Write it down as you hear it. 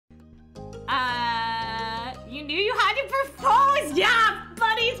knew you had to propose! Yeah,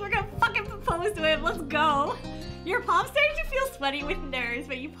 buddies, we're gonna fucking propose to him. Let's go. Your palms started to feel sweaty with nerves,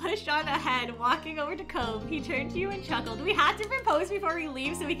 but you pushed on ahead, walking over to Cove. He turned to you and chuckled. We had to propose before we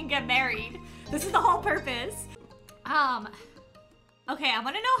leave so we can get married. This is the whole purpose. Okay, I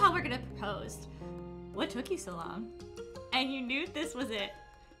want to know how we're gonna propose. What took you so long? And you knew this was it.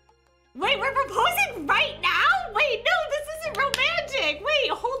 Wait, we're proposing right now? Wait, no, this isn't romantic. Wait,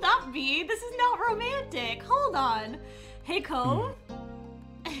 hold up, B. This is not romantic. Hold on. Hey, Cove?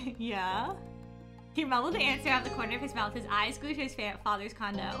 Yeah? He mumbled the answer out of the corner of his mouth, his eyes glued to his father's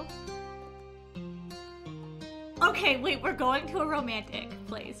condo. Okay, wait, we're going to a romantic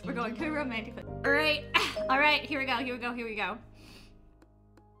place. We're going to a romantic place. All right, here we go.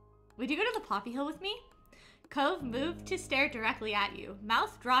 Would you go to the poppy hill with me? Cove moved to stare directly at you.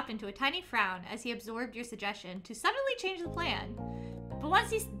 Mouth dropped into a tiny frown as he absorbed your suggestion to suddenly change the plan. But once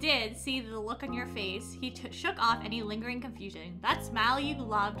he did see the look on your face, he shook off any lingering confusion. That smile you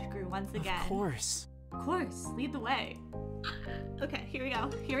loved grew once again. Of course. Lead the way. Okay, here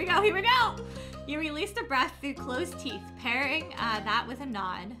we go. You released a breath through closed teeth, pairing that with a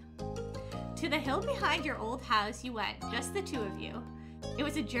nod. To the hill behind your old house you went, just the two of you. It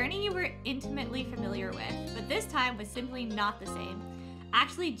was a journey you were intimately familiar with, but this time was simply not the same.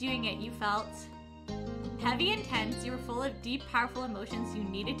 Actually doing it, you felt heavy and tense. You were full of deep, powerful emotions you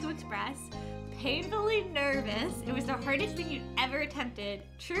needed to express. Painfully nervous. It was the hardest thing you'd ever attempted.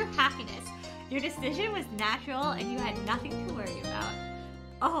 True happiness. Your decision was natural and you had nothing to worry about.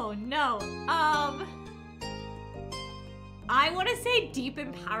 Oh no. I want to say deep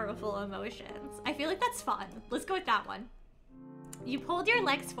and powerful emotions. I feel like that's fun. Let's go with that one. You pulled your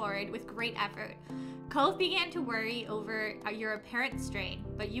legs forward with great effort. Cove began to worry over your apparent strain,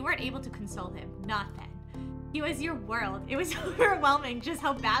 but you weren't able to console him. Not then. He was your world. It was overwhelming just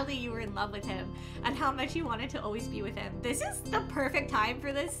how badly you were in love with him and how much you wanted to always be with him. This is the perfect time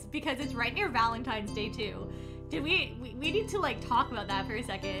for this because it's right near Valentine's Day too. We need to like talk about that for a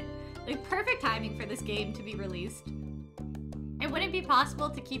second. Like perfect timing for this game to be released. It wouldn't be possible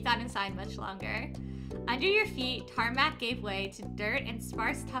to keep that inside much longer. Under your feet, tarmac gave way to dirt and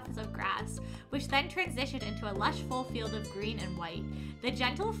sparse tufts of grass, which then transitioned into a lush full field of green and white. The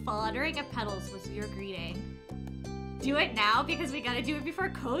gentle fluttering of petals was your greeting. Do it now because we gotta do it before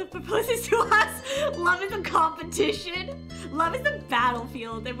Cove proposes to us. Love is a competition. Love is a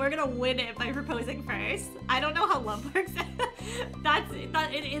battlefield and we're gonna win it by proposing first. I don't know how love works. Isn't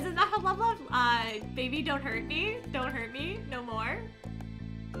that how love? Baby, don't hurt me. Don't hurt me no more.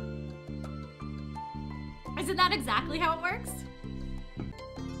 Isn't that exactly how it works?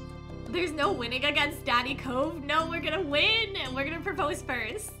 There's no winning against Daddy Cove. No, we're gonna win and we're gonna propose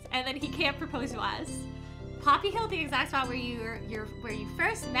first. And then he can't propose to us. Poppy Hill, the exact spot where you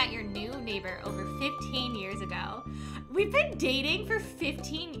first met your new neighbor over 15 years ago. We've been dating for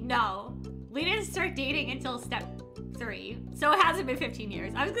 15, no. We didn't start dating until step 3. So it hasn't been 15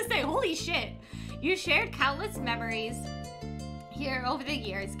 years. I was gonna say, holy shit. You shared countless memories here over the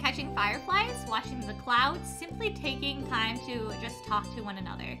years, catching fireflies, watching the clouds, simply taking time to just talk to one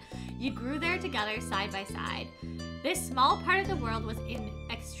another. You grew there together side by side. This small part of the world was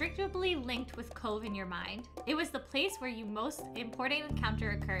inextricably linked with Cove in your mind. It was the place where your most important encounter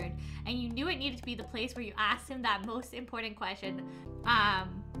occurred, and you knew it needed to be the place where you asked him that most important question.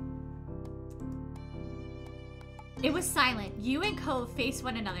 It was silent. You and Cove faced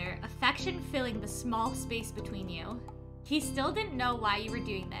one another, affection filling the small space between you. He still didn't know why you were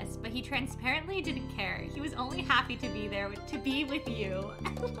doing this, but he transparently didn't care. He was only happy to be there, to be with you. I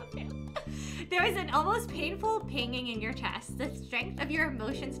love him. There was an almost painful pinging in your chest. The strength of your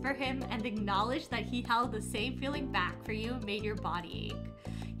emotions for him and the knowledge that he held the same feeling back for you made your body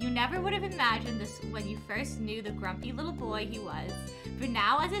ache. You never would have imagined this when you first knew the grumpy little boy he was, but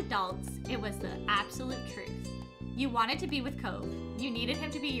now as adults, it was the absolute truth. You wanted to be with Cove. You needed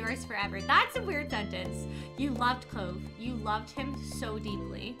him to be yours forever. That's a weird sentence. You loved Cove. You loved him so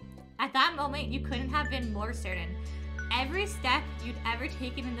deeply. At that moment, you couldn't have been more certain. Every step you'd ever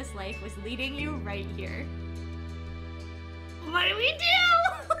taken in this life was leading you right here. What do we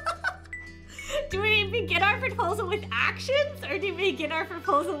do? Do we begin our proposal with actions or do we begin our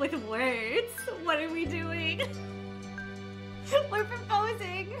proposal with words? What are we doing? We're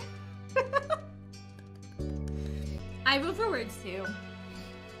proposing. I vote for words too.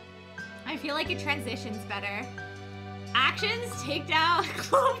 I feel like it transitions better. Actions, take down,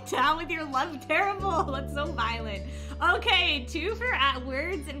 Cove down with your love. Terrible. That's so violent. Okay, 2 for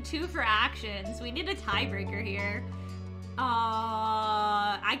words and 2 for actions. We need a tiebreaker here.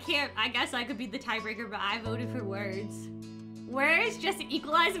 I guess I could be the tiebreaker, but I voted for words. Words just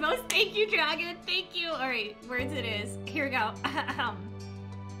equalize most. Thank you, Dragon. Thank you. All right, words it is. Here we go.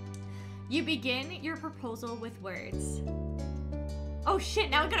 You begin your proposal with words. Oh shit,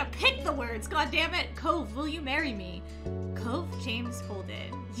 now I'm gonna pick the words. God damn it. Cove, will you marry me? Cove James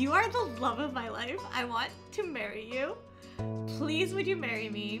Holden. You are the love of my life. I want to marry you. Please, would you marry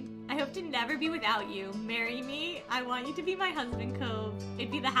me? I hope to never be without you. Marry me. I want you to be my husband, Cove.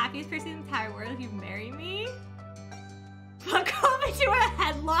 It'd be the happiest person in the entire world if you marry me. Fuck Cove into a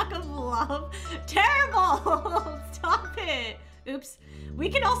headlock of love. Terrible! Stop it. Oops. We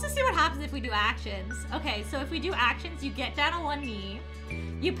can also see what happens if we do actions. Okay, so if we do actions, you get down on one knee.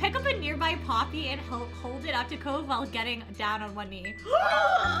 You pick up a nearby poppy and hold it up to Cove while getting down on one knee.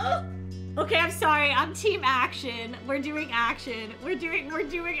 Okay, I'm sorry. I'm team action. We're doing action. We're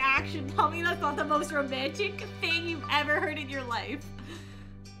doing action. Tell me that's not the most romantic thing you've ever heard in your life.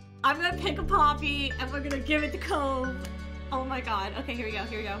 I'm gonna pick a poppy and we're gonna give it to Cove. Oh my god. Okay, here we go.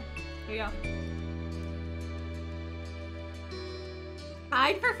 Here we go. Here we go.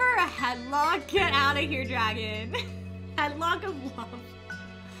 I'd prefer a headlock. Get out of here, Dragon. Headlock of love.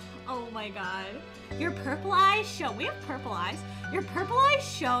 Oh my god. Your purple eyes shone. We have purple eyes. Your purple eyes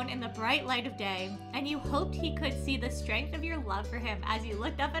shone in the bright light of day, and you hoped he could see the strength of your love for him as you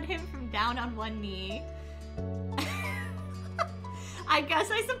looked up at him from down on one knee. I guess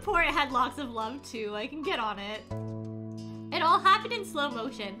I support headlocks of love too. I can get on it. It all happened in slow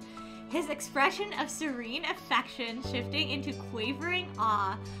motion. His expression of serene affection shifting into quavering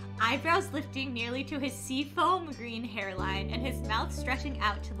awe, eyebrows lifting nearly to his seafoam green hairline, and his mouth stretching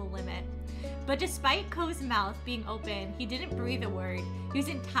out to the limit. But despite Cove's mouth being open, he didn't breathe a word. He was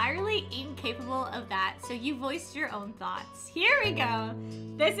entirely incapable of that, so you voiced your own thoughts. Here we go.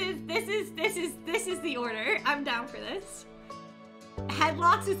 This is the order. I'm down for this.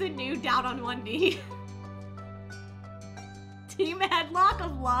 Headlocks is the new down on one knee. Team headlock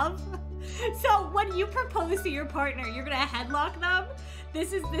of love. So when you propose to your partner, you're gonna headlock them.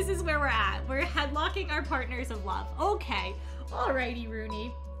 This is where we're at. We're headlocking our partners of love. Okay. Alrighty,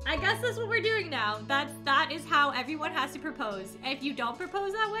 Rooney. I guess that's what we're doing now. That is how everyone has to propose. If you don't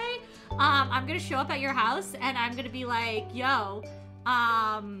propose that way, I'm gonna show up at your house and I'm gonna be like, yo,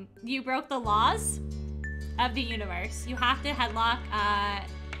 you broke the laws of the universe. You have to headlock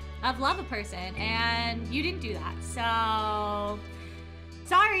of love a person, and you didn't do that. So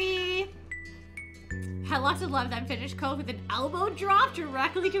sorry. Headlocks of love, then finished Cove with an elbow drop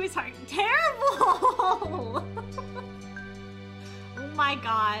directly to his heart. Terrible! Oh my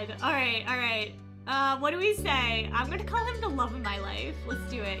god. Alright, alright. What do we say? I'm gonna call him the love of my life. Let's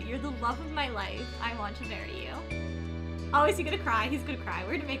do it. You're the love of my life. I want to marry you. Oh, is he gonna cry? He's gonna cry.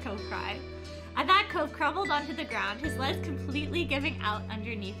 We're gonna make Cove cry. At that, Cove crumbled onto the ground, his legs completely giving out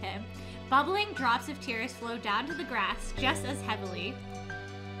underneath him. Bubbling drops of tears flowed down to the grass just as heavily.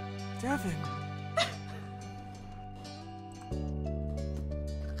 Devin.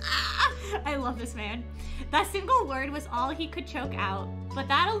 I love this man. That single word was all he could choke out, but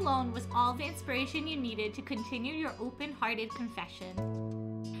that alone was all the inspiration you needed to continue your open-hearted confession.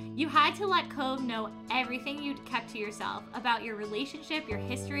 You had to let Cove know everything you'd kept to yourself about your relationship, your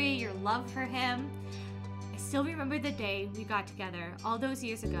history, your love for him. I still remember the day we got together all those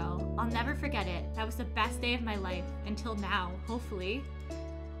years ago. I'll never forget it. That was the best day of my life until now, hopefully.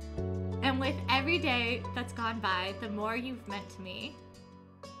 And with every day that's gone by, the more you've meant to me.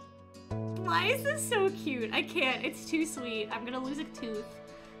 Why is this so cute? I can't. It's too sweet. I'm gonna lose a tooth.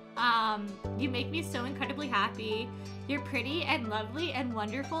 You make me so incredibly happy. You're pretty and lovely and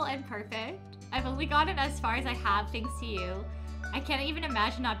wonderful and perfect. I've only gotten as far as I have thanks to you. I can't even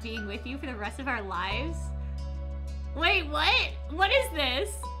imagine not being with you for the rest of our lives. Wait, what? What is this?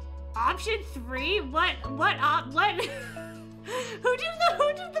 Option 3? What? Who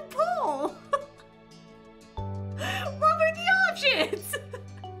did the poll? What were the options?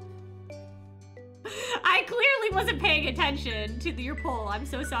 I clearly wasn't paying attention to your poll. I'm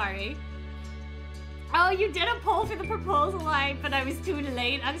so sorry. Oh, you did a poll for the proposal line, but I was too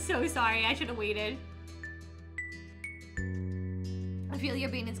late. I'm so sorry. I should have waited. I feel your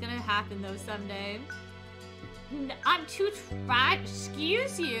being is gonna happen though someday. I'm too trash.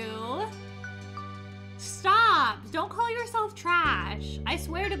 Excuse you. Stop. Don't call yourself trash. I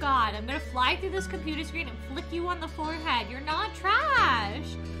swear to God, I'm gonna fly through this computer screen and flick you on the forehead. You're not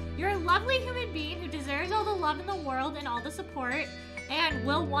trash. You're a lovely human being who deserves all the love in the world and all the support, and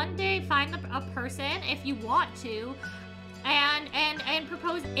will one day find a person if you want to, and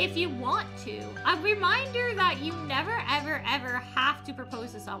propose if you want to. A reminder that you never ever ever have to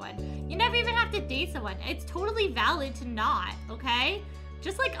propose to someone. You never even have to date someone. It's totally valid to not, okay?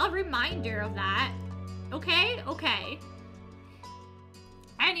 Just like a reminder of that. Okay? Okay.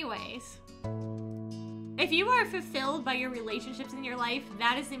 Anyways, if you are fulfilled by your relationships in your life,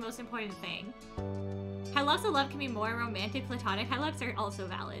 that is the most important thing. High loves of love can be more romantic, platonic. High loves are also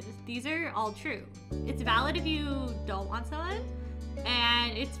valid. These are all true. It's valid if you don't want someone,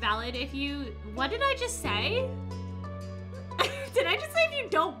 and it's valid if you... What did I just say? Did I just say if you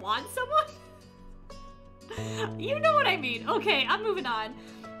don't want someone? You know what I mean. Okay, I'm moving on.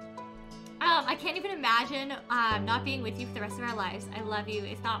 I can't even imagine not being with you for the rest of our lives. I love you.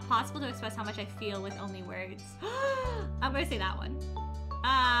 It's not possible to express how much I feel with only words. I'm gonna say that one.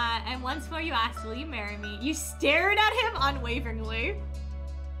 And once more you asked, will you marry me? You stared at him unwaveringly.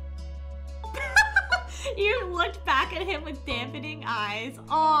 You looked back at him with dampening eyes.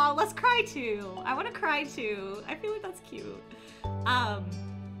 Aw, let's cry too. I want to cry too. I feel like that's cute.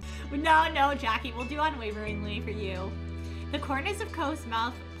 No, Jackie, we'll do unwaveringly for you. The corners of Cove's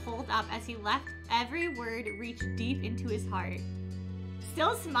mouth pulled up as he left every word reach deep into his heart.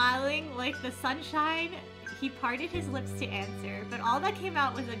 Still smiling like the sunshine, he parted his lips to answer, but all that came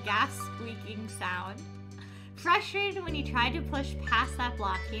out was a gas squeaking sound. Frustrated when he tried to push past that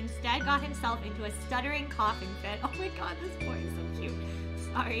block, he instead got himself into a stuttering coughing fit. Oh my god, this boy is so cute.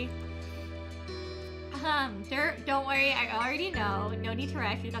 Sorry. Don't worry, I already know. No need to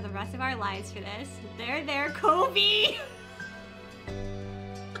rush, we've got the rest of our lives for this. There, Cove!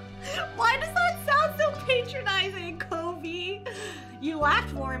 Why does that sound so patronizing, Cove? You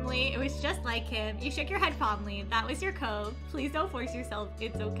laughed warmly. It was just like him. You shook your head fondly. That was your Cove. Please don't force yourself.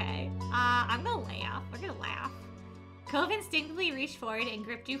 It's okay. I'm gonna laugh. We're gonna laugh. Cove instinctively reached forward and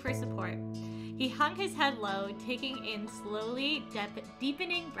gripped you for support. He hung his head low, taking in slowly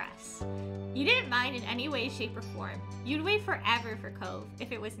deepening breaths. You didn't mind in any way, shape, or form. You'd wait forever for Cove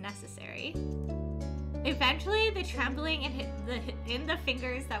if it was necessary. Eventually, the trembling in the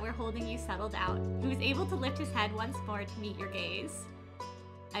fingers that were holding you settled out. He was able to lift his head once more to meet your gaze.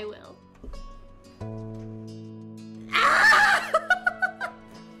 I will. Ah!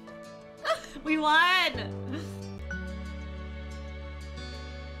 We won!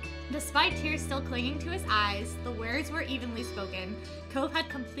 Despite tears still clinging to his eyes, the words were evenly spoken. Cove had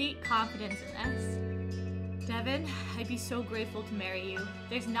complete confidence in this. Devin, I'd be so grateful to marry you.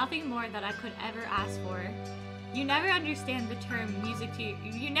 There's nothing more that I could ever ask for. You never understand the term music to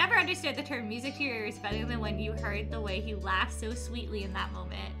you never understood the term music to your ears better than when you heard the way he laughed so sweetly in that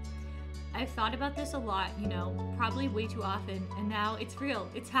moment. I've thought about this a lot, you know, probably way too often, and now it's real.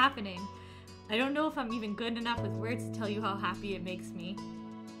 It's happening. I don't know if I'm even good enough with words to tell you how happy it makes me.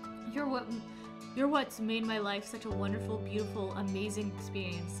 You're what's made my life such a wonderful, beautiful, amazing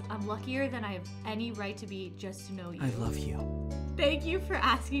experience. I'm luckier than I have any right to be just to know you. I love you. Thank you for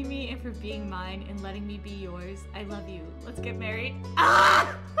asking me and for being mine and letting me be yours. I love you. Let's get married.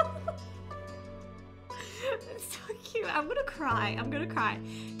 Ah! It's so cute. I'm gonna cry.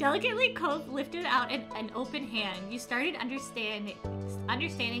 Delicately, Cove lifted out an open hand. You started understanding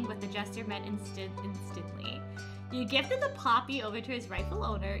what the gesture meant instantly. You gifted the poppy over to his rightful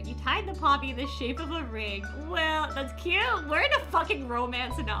owner. You tied the poppy in the shape of a ring. Well, that's cute. We're in a fucking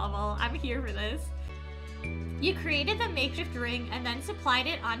romance novel. I'm here for this. You created the makeshift ring and then supplied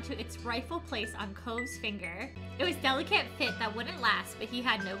it onto its rightful place on Cove's finger. It was a delicate fit that wouldn't last, but he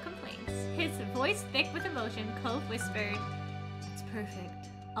had no complaints. His voice thick with emotion, Cove whispered, "It's perfect.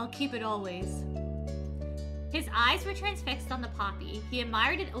 I'll keep it always." His eyes were transfixed on the poppy. He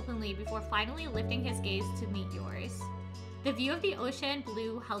admired it openly before finally lifting his gaze to meet yours. The view of the ocean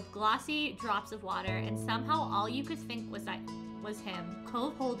blue held glossy drops of water, and somehow all you could think was him,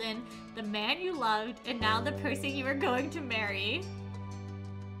 Cove Holden, the man you loved, and now the person you were going to marry.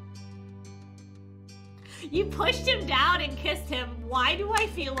 You pushed him down and kissed him. Why do I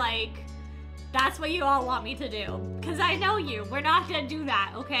feel like that's what you all want me to do? Because I know you. We're not gonna do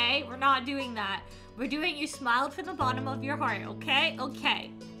that, okay? We're not doing that. We're doing you smiled from the bottom of your heart, okay?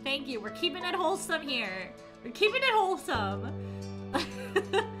 Okay. Thank you. We're keeping it wholesome here. We're keeping it wholesome.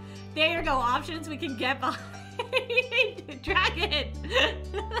 There you go. Options we can get behind. Dragon.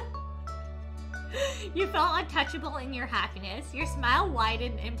 You felt untouchable in your happiness. Your smile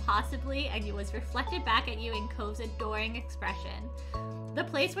widened impossibly and it was reflected back at you in Cove's adoring expression. The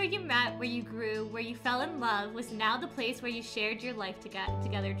place where you met, where you grew, where you fell in love was now the place where you shared your life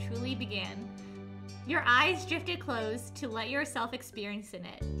together truly began. Your eyes drifted closed to let yourself experience in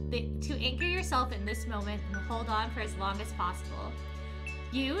it, to anchor yourself in this moment and hold on for as long as possible.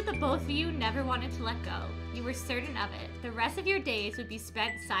 You, the both of you, never wanted to let go. You were certain of it. The rest of your days would be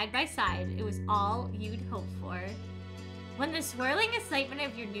spent side by side. It was all you'd hoped for. When the swirling excitement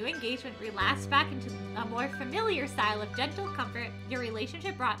of your new engagement relaxed back into a more familiar style of gentle comfort, your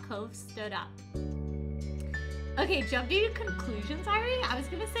relationship brought Cove stood up. Okay, jump to conclusions, Ari. I was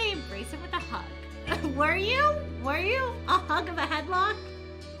gonna say embrace him with a hug. Were you? Were you? A hug of a headlock?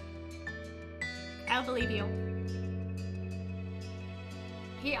 I don't believe you.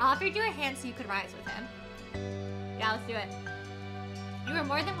 He offered you a hand so you could rise with him. Yeah, let's do it. You were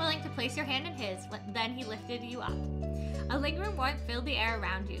more than willing to place your hand in his, then he lifted you up. A lingering warmth filled the air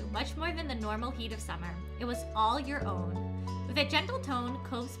around you, much more than the normal heat of summer. It was all your own. With a gentle tone,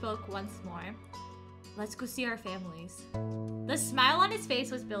 Cove spoke once more. Let's go see our families. The smile on his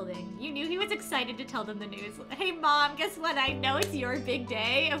face was building. You knew he was excited to tell them the news. Hey mom, guess what? I know it's your big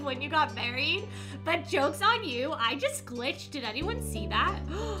day of when you got married, but joke's on you. I just glitched. Did anyone see that?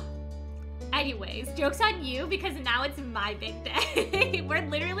 Anyways, joke's on you because now it's my big day. We're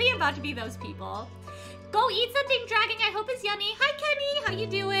literally about to be those people. Go eat something, Dragon. I hope it's yummy. Hi, Kenny. How you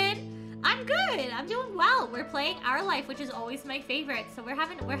doing? I'm good. I'm doing well. We're playing Our Life, which is always my favorite. So we're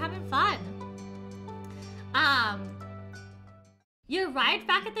having fun. You arrived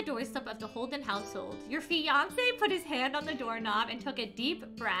back at the doorstep of the Holden household. Your fiancé put his hand on the doorknob and took a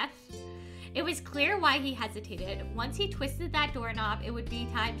deep breath. It was clear why he hesitated. Once he twisted that doorknob, it would be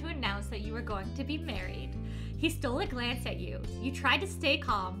time to announce that you were going to be married. He stole a glance at you. You tried to stay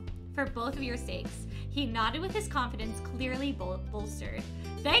calm for both of your sakes. He nodded with his confidence clearly bolstered.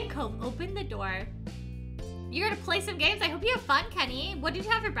 Then Cove opened the door. You're gonna play some games? I hope you have fun, Kenny. What did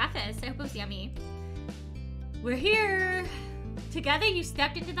you have for breakfast? I hope it was yummy. We're here. Together you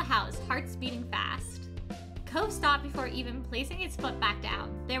stepped into the house, hearts beating fast. Cove stopped before even placing his foot back down.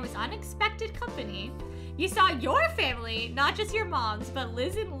 There was unexpected company. You saw your family, not just your mom's, but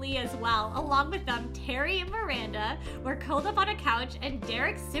Liz and Lee as well. Along with them, Terry and Miranda were curled up on a couch and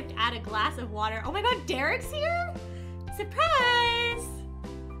Derek sipped at a glass of water. Oh my god, Derek's here? Surprise!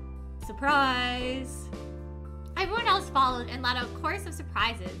 Surprise! Everyone else followed and let out a chorus of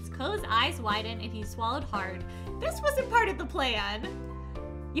surprises. Cove's eyes widened and he swallowed hard. This wasn't part of the plan.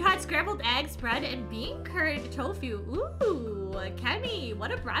 You had scrambled eggs, bread, and bean curd tofu. Ooh, Kenny,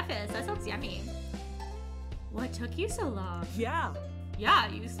 what a breakfast. That sounds yummy. What took you so long? Yeah,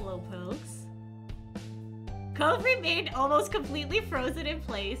 you slowpokes. Cove remained almost completely frozen in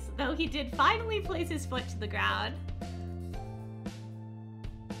place, though he did finally place his foot to the ground.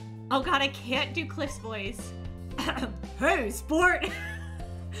 Oh god, I can't do Cliff's voice. Hey, sport!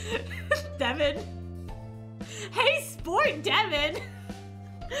 Devin. Hey, sport, Devin!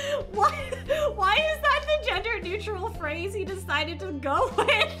 Why is that the gender-neutral phrase he decided to go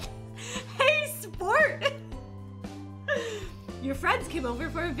with? Hey, sport! Your friends came over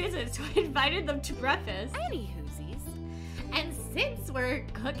for a visit, so I invited them to breakfast. Any whoosies. And since we're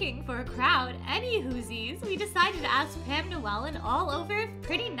cooking for a crowd, any whoosies, we decided to ask Pam, Noel, and all over.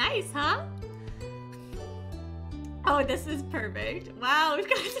 Pretty nice, huh? Oh, this is perfect. Wow, we've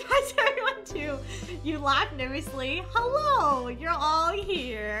got to surprise everyone too. You laughed nervously. Hello, you're all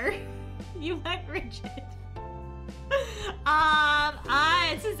here. You went rigid.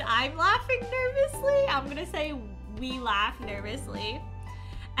 Since I'm laughing nervously, I'm gonna say we laugh nervously.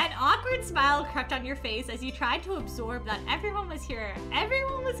 An awkward smile crept on your face as you tried to absorb that everyone was here.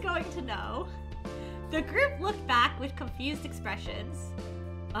 Everyone was going to know. The group looked back with confused expressions.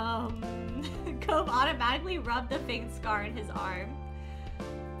 Cove automatically rubbed the faint scar in his arm.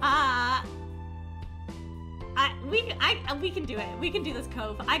 We can do it. We can do this,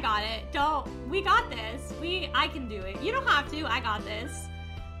 Cove. I got it. We got this. I can do it. You don't have to. I got this.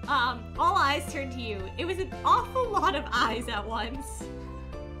 All eyes turned to you. It was an awful lot of eyes at once.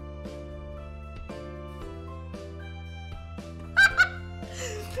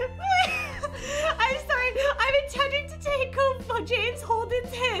 I'm sorry. I'm intending to take Cove James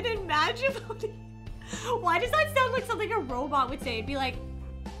Holden's hand in matrimony. Why does that sound like something a robot would say? It'd be like,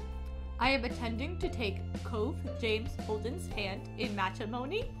 I am intending to take Cove James Holden's hand in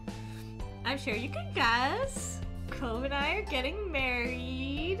matrimony. I'm sure you can guess. Cove and I are getting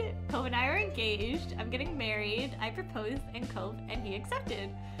married. Cove and I are engaged. I'm getting married. I proposed and Cove and he accepted.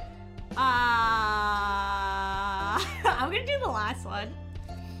 I'm gonna do the last one.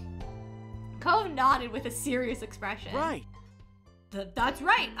 Cove nodded with a serious expression. right. That's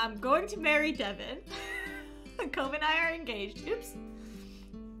right. I'm going to marry Devin. Cove and I are engaged. Oops.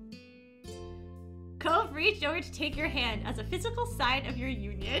 Cove reached over to take your hand as a physical sign of your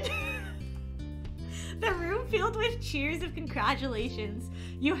union. The room filled with cheers of congratulations.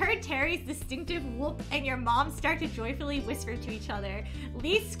 You heard Terry's distinctive whoop and your mom start to joyfully whisper to each other.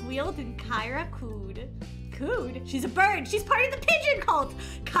 Lee squealed and Kyra cooed. Cooed? She's a bird. She's part of the pigeon cult.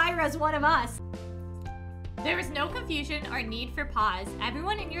 Kyra's one of us. There was no confusion or need for pause.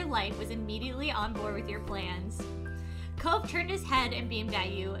 Everyone in your life was immediately on board with your plans. Cove turned his head and beamed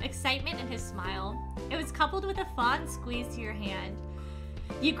at you, excitement in his smile. It was coupled with a fond squeeze to your hand.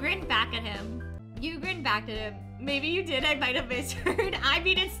 You grinned back at him. Maybe you did, I might have misheard. I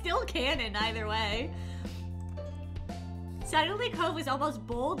mean, it's still canon either way. Suddenly, Cove was almost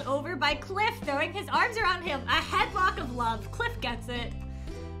bowled over by Cliff, throwing his arms around him. A headlock of love. Cliff gets it.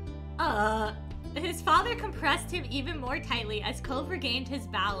 His father compressed him even more tightly as Cove regained his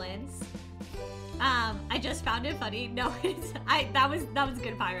balance. I just found it funny. No, that was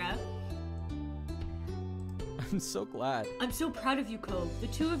good, Pyra. I'm so glad. I'm so proud of you, Cove. The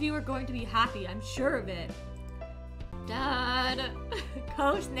two of you are going to be happy, I'm sure of it. Dad.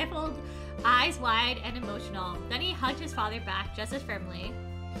 Cove sniffled, eyes wide and emotional. Then he hugged his father back just as firmly.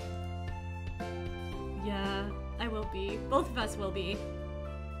 Yeah, I will be. Both of us will be.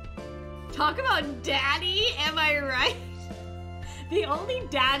 Talk about daddy, am I right? The only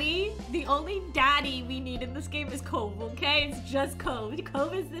daddy we need in this game is Cove, okay? It's just Cove.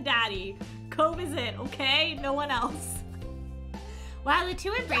 Cove is the daddy. Cove is it, okay? No one else. While the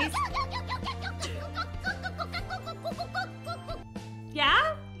two embraced...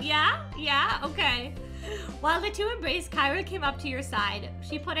 Yeah, okay. While the two embraced, Kyra came up to your side.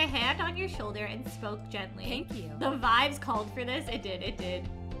 She put a hand on your shoulder and spoke gently. Thank you. The vibes called for this. It did.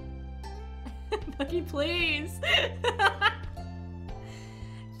 Bucky, please.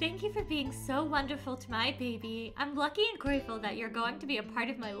 Thank you for being so wonderful to my baby. I'm lucky and grateful that you're going to be a part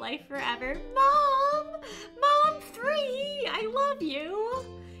of my life forever. Mom 3, I love you.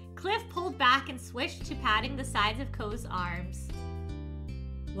 Cliff pulled back and switched to patting the sides of Cove's arms.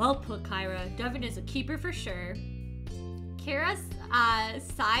 Well put, Kyra. Devin is a keeper for sure. Kira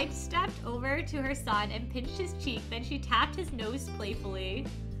sidestepped over to her son and pinched his cheek. Then she tapped his nose playfully.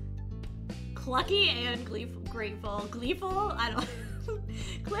 Clucky and grateful. Gleeful? I don't...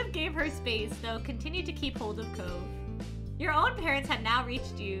 Cliff gave her space, though continued to keep hold of Cove. Your own parents had now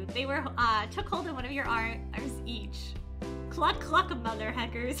reached you. They took hold of one of your arms each. Cluck, mother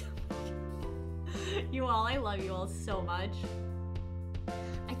heckers. You all, I love you all so much.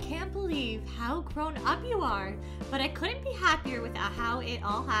 I can't believe how grown up you are, but I couldn't be happier with how it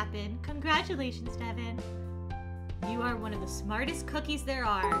all happened. Congratulations, Devin. You are one of the smartest cookies there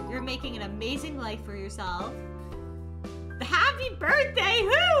are. You're making an amazing life for yourself. Happy birthday,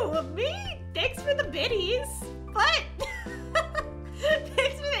 who? Me? Thanks for the biddies. What?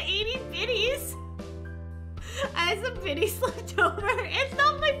 Thanks for the 80 biddies. I had some biddies left over. It's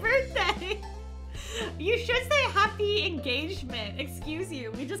not my birthday. You should say happy engagement. Excuse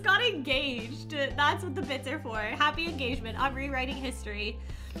you. We just got engaged. That's what the bits are for. Happy engagement. I'm rewriting history.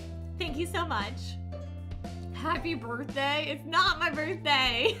 Thank you so much. Happy birthday. It's not my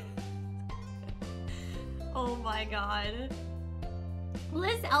birthday. Oh my god.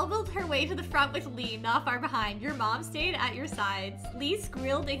 Liz elbowed her way to the front with Lee, not far behind. Your mom stayed at your sides. Lee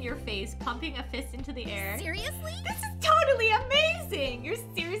squealed in your face, pumping a fist into the air. Seriously? This is totally amazing! You're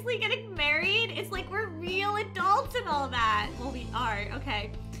seriously getting married? It's like we're real adults and all that. Well, we are.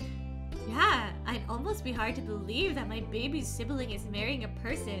 Okay. Yeah, I'd almost be hard to believe that my baby's sibling is marrying a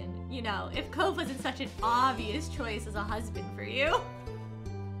person. You know, if Cove wasn't such an obvious choice as a husband for you.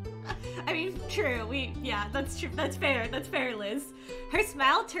 I mean, true, yeah, that's true, that's fair, Liz. Her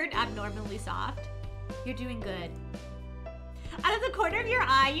smile turned abnormally soft. You're doing good. Out of the corner of your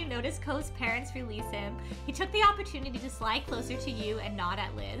eye, you notice Cove's parents release him. He took the opportunity to slide closer to you and nod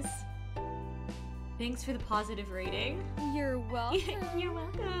at Liz. Thanks for the positive rating. You're welcome. You're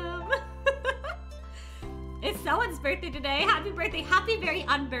welcome. It's someone's birthday today. Happy birthday, happy very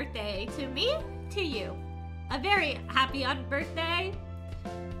unbirthday. To me, to you. A very happy unbirthday.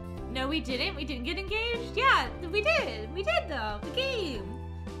 No, we didn't. We didn't get engaged. Yeah, we did. We did, though. The game.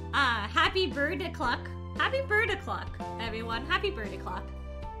 Happy birthday cluck. Happy birthday cluck, everyone. Happy birthday cluck.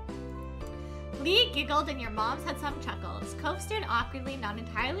 Lee giggled and your moms had some chuckles. Cove stood awkwardly, not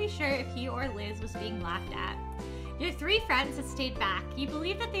entirely sure if he or Liz was being laughed at. Your three friends had stayed back. You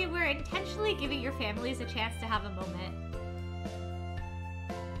believe that they were intentionally giving your families a chance to have a moment.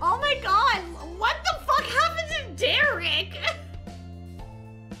 Oh my god! What the fuck happened to Derek?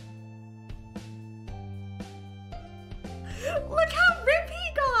 Look how rip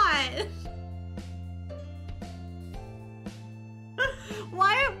he got!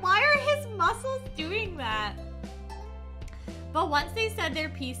 Why are his muscles doing that? But once they said their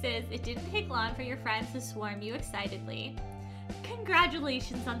pieces, it didn't take long for your friends to swarm you excitedly.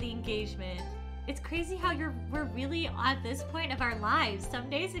 Congratulations on the engagement. It's crazy how we're really at this point of our lives. Some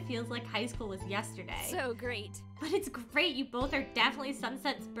days it feels like high school was yesterday. So great. But it's great. You both are definitely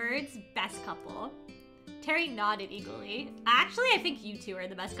Sunset's Bird's best couple. Terry nodded eagerly. Actually, I think you two are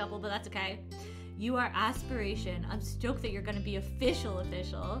the best couple, but that's okay. You are aspiration. I'm stoked that you're gonna be official.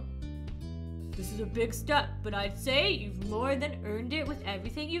 This is a big step, but I'd say you've more than earned it with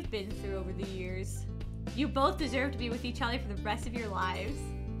everything you've been through over the years. You both deserve to be with each other for the rest of your lives.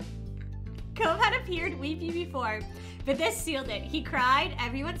 Cove had appeared weepy before, but this sealed it. He cried,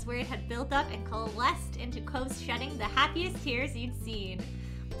 everyone's words had built up and coalesced into Cove's shedding the happiest tears you'd seen.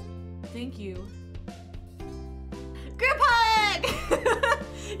 Thank you. Group hug!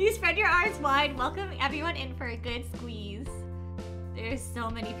 You spread your arms wide, welcoming everyone in for a good squeeze. There's so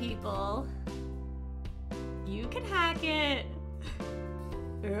many people. You can hack it.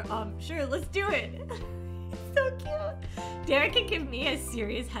 Sure, let's do it. It's so cute. Derek can give me a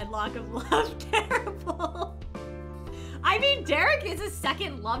serious headlock of love. Terrible. I mean, Derek is a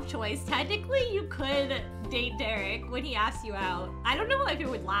second love choice. Technically, you could date Derek when he asks you out. I don't know if it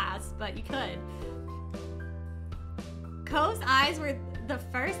would last, but you could. Cove's eyes were the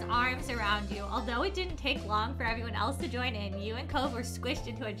first arms around you. Although it didn't take long for everyone else to join in, you and Cove were squished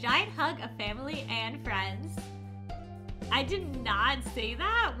into a giant hug of family and friends. I did not say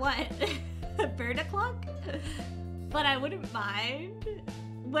that. What? Bird o'clock? But I wouldn't mind.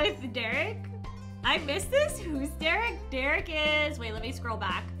 With Derek? I missed this? Who's Derek? Derek is... Wait, let me scroll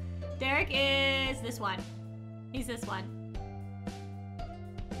back. Derek is this one. He's this one.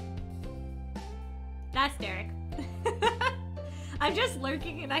 That's Derek. I'm just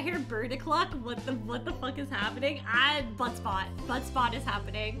lurking and I hear bird o'clock. What the fuck is happening? Butt spot. Butt spot is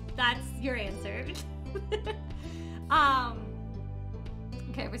happening. That's your answer.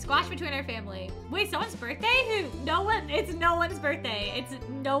 Okay, we're squashed between our family. Wait, someone's birthday? Who? No one. It's no one's birthday. It's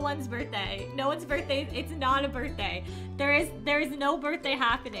no one's birthday. No one's birthday. It's not a birthday. There is no birthday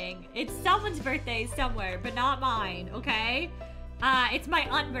happening. It's someone's birthday somewhere, but not mine, okay? It's my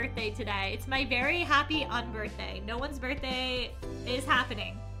unbirthday today. It's my very happy unbirthday. No one's birthday is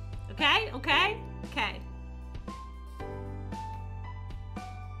happening. Okay? Okay? Okay.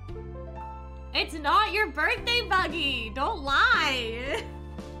 It's not your birthday, Buggy. Don't lie.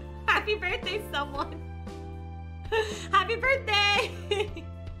 Happy birthday, someone. Happy birthday.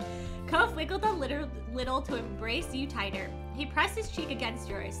 Cove wiggled a little to embrace you tighter. He pressed his cheek against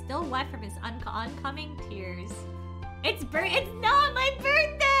yours, still wet from his oncoming tears. It's not my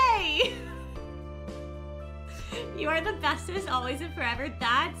birthday! You are the bestest always and forever.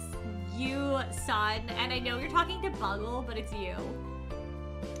 That's you, son. And I know you're talking to Buggle, but it's you.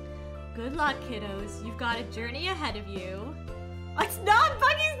 Good luck, kiddos. You've got a journey ahead of you. It's not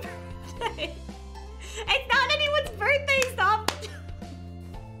Buggy's birthday! It's not anyone's birthday, stop!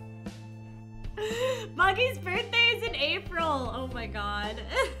 Buggy's birthday is in April. Oh my god.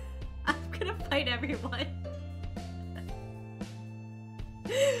 I'm gonna fight everyone.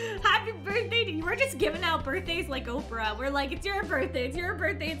 Happy birthday to you. We're just giving out birthdays like Oprah. We're like, it's your birthday, it's your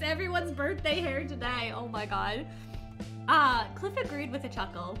birthday, it's everyone's birthday here today. Oh my god. Cliff agreed with a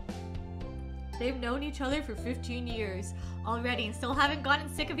chuckle. They've known each other for 15 years already and still haven't gotten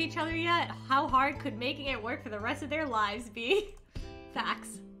sick of each other yet. How hard could making it work for the rest of their lives be?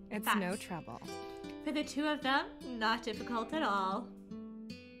 Facts. It's Facts. no trouble. For the two of them, not difficult at all.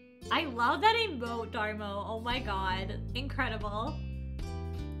 I love that emote, Darmo. Oh my god. Incredible.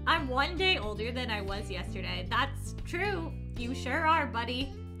 I'm one day older than I was yesterday. That's true. You sure are,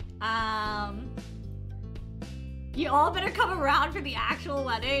 buddy. You all better come around for the actual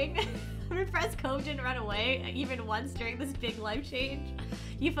wedding. I'm impressed Cove didn't run away even once during this big life change.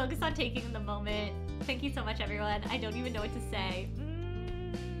 You focus on taking in the moment. Thank you so much, everyone. I don't even know what to say.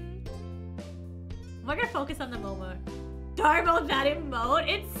 We're gonna focus on the moment. Darmo, that emote,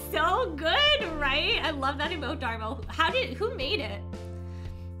 it's so good, right? I love that emote, Darmo. Who made it?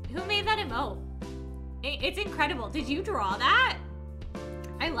 Who made that emote? It's incredible. Did you draw that?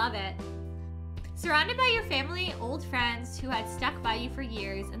 I love it. Surrounded by your family, old friends who had stuck by you for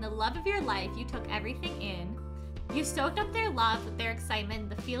years, and the love of your life, you took everything in. You soaked up their love with their excitement,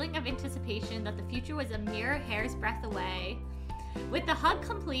 the feeling of anticipation that the future was a mere hair's breadth away. With the hug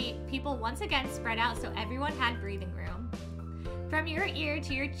complete, people once again spread out so everyone had breathing room. From your ear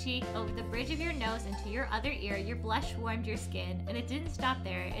to your cheek, over the bridge of your nose and to your other ear, your blush warmed your skin, and it didn't stop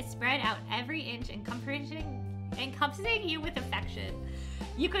there. It spread out every inch, encompassing you with affection.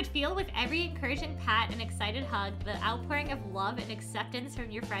 You could feel with every encouraging pat and excited hug the outpouring of love and acceptance from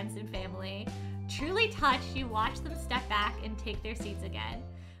your friends and family. Truly touched, you watched them step back and take their seats again.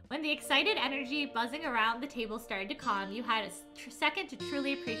 When the excited energy buzzing around the table started to calm, you had a second to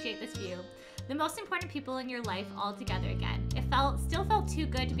truly appreciate this view. The most important people in your life all together again. It still felt too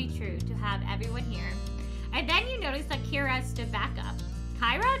good to be true to have everyone here. And then you noticed that Kyra stood back up.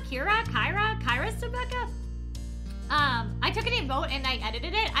 Kyra stood back up? I took an emote and I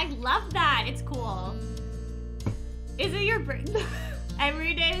edited it. I love that. It's cool. Is it your birthday?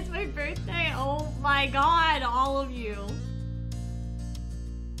 Every day is my birthday. Oh my god, all of you.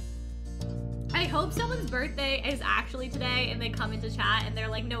 I hope someone's birthday is actually today and they come into chat and they're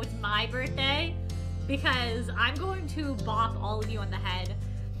like, no, it's my birthday. Because I'm going to bop all of you on the head.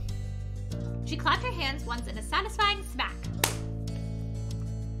 She clapped her hands once in a satisfying smack.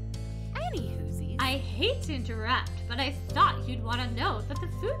 Anywhoosies. I hate to interrupt, but I thought you'd want to know that the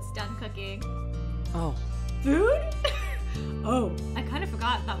food's done cooking. Oh. Food? Oh, I kind of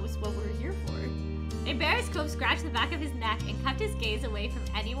forgot that was what we were here for. Embarrassed, Cove scratched the back of his neck and kept his gaze away from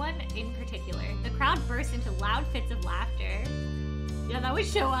anyone in particular. The crowd burst into loud fits of laughter. Yeah, that would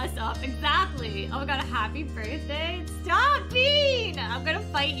show us up. Exactly. Oh my god, happy birthday. Stop being! I'm gonna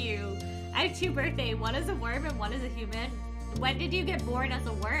fight you. I have 2 birthdays. One is a worm and one is a human. When did you get born as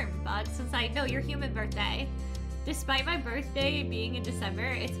a worm, bud? Since I know your human birthday. Despite my birthday being in December,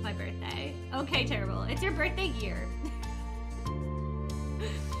 it's my birthday. Okay, terrible. It's your birthday year.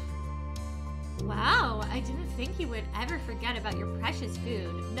 Wow, I didn't think you would ever forget about your precious food.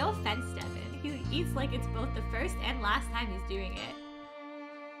 No offense, Devin. He eats like it's both the first and last time he's doing it.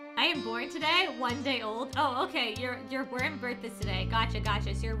 I am born today, 1 day old. Oh, okay, your worm birth is today. Gotcha.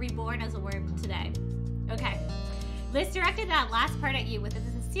 So you're reborn as a worm today. Okay. Liz directed that last part at you with a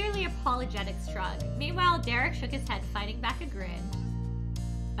sincerely apologetic shrug. Meanwhile, Derek shook his head, fighting back a grin.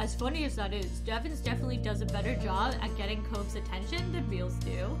 As funny as that is, Devin's definitely does a better job at getting Cove's attention than meals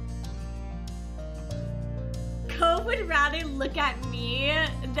do. Cove would rather look at me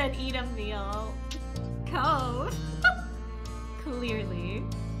than eat a meal. Cove. Clearly.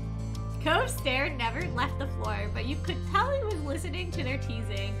 Cove's stare never left the floor, but you could tell he was listening to their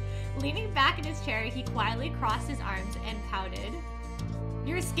teasing. Leaning back in his chair, he quietly crossed his arms and pouted.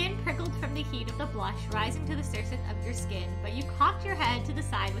 Your skin prickled from the heat of the blush rising to the surface of your skin, but you cocked your head to the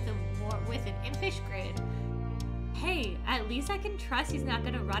side with an impish grin. Hey, at least I can trust he's not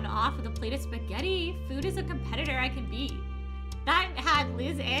gonna run off with a plate of spaghetti. Food is a competitor I can beat. That had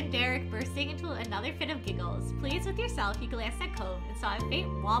Liz and Derek bursting into another fit of giggles. Pleased with yourself, he glanced at Cove and saw a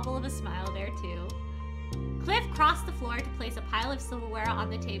faint wobble of a smile there too. Cliff crossed the floor to place a pile of silverware on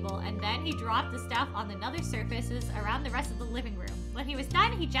the table, and then he dropped the stuff on another surfaces around the rest of the living room. When he was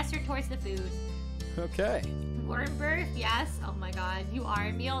done, he gestured towards the food. Okay. Worm birth? Yes. Oh my god, you are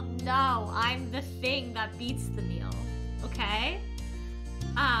a meal? No, I'm the thing that beats the meal. Okay?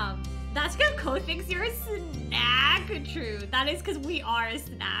 That's because Code thinks you're a snack. True. That is because we are a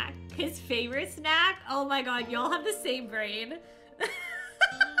snack. His favorite snack? Oh my god, y'all have the same brain.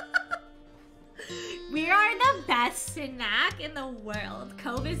 We are the best snack in the world.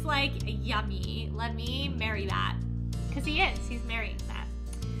 Cove is like, yummy. Let me marry that. Because he is. He's marrying that.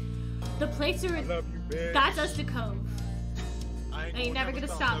 The plates are... I love you, bitch. That's us to Cove. I ain't never gonna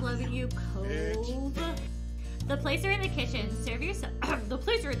stop loving you, Cove. Bitch. The plates are in the kitchen. Serve yourself. The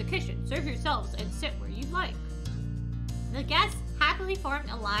plates are in the kitchen. Serve yourselves and sit where you'd like. The guests happily formed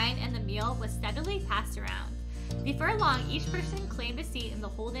a line and the meal was steadily passed around. Before long, each person claimed a seat in the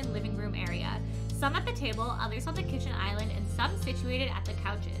Holden living room area. Some at the table, others on the kitchen island, and some situated at the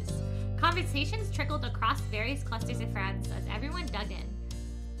couches. Conversations trickled across various clusters of friends as everyone dug in.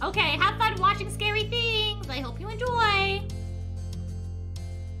 Okay, have fun watching scary things! I hope you enjoy!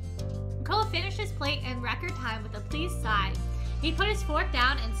 Cole finished his plate in record time with a pleased sigh. He put his fork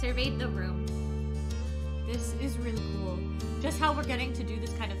down and surveyed the room. This is really cool. Just how we're getting to do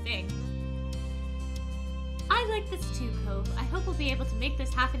this kind of thing. I like this too, Cove. I hope we'll be able to make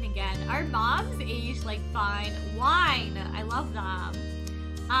this happen again. Our moms age like fine wine. I love them.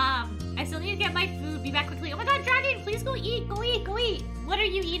 I still need to get my food. Be back quickly. Oh my god, Dragon, please go eat. Go eat. Go eat. What are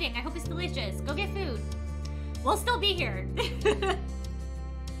you eating? I hope it's delicious. Go get food. We'll still be here.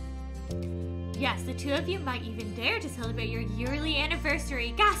 Yes, the two of you might even dare to celebrate your yearly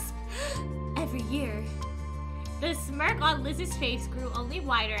anniversary. Gasp! Every year. The smirk on Liz's face grew only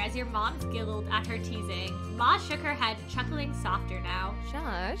wider as your moms giggled at her teasing. Ma shook her head, chuckling softer now.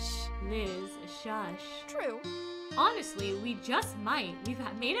 Shush. Liz, shush. True. Honestly, we just might. We've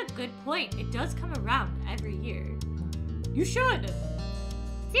made a good point. It does come around every year. You should.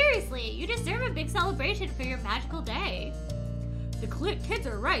 Seriously, you deserve a big celebration for your magical day. The kids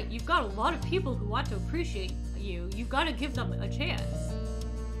are right. You've got a lot of people who want to appreciate you. You've got to give them a chance.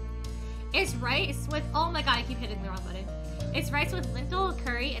 It's rice with, oh my god, I keep hitting the wrong button. It's rice with lentil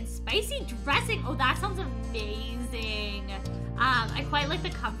curry and spicy dressing. Oh, that sounds amazing. I quite like the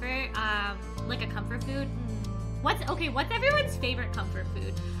comfort, like a comfort food. What's everyone's favorite comfort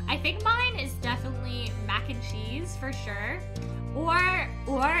food? I think mine is definitely mac and cheese for sure.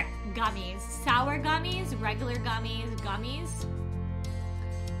 Or gummies. Sour gummies, regular gummies, gummies.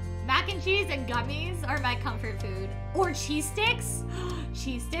 Mac and cheese and gummies are my comfort food. Or cheese sticks.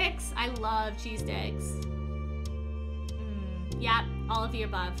 Cheese sticks. I love cheese sticks. Yeah, all of the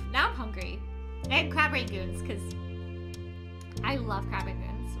above. Now I'm hungry. And crab rangoons, because I love crab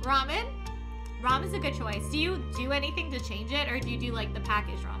rangoons. Ramen? Ramen's a good choice. Do you do anything to change it, or do you do like the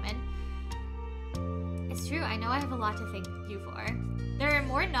packaged ramen? It's true, I know I have a lot to thank you for. There are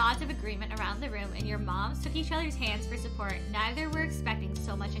more nods of agreement around the room, and your moms took each other's hands for support. Neither were expecting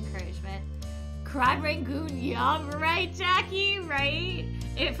so much encouragement. Crab rangoon, yum, right, Jackie? Right?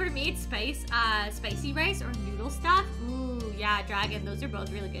 For me, it's spicy rice or noodle stuff. Ooh, yeah, dragon. Those are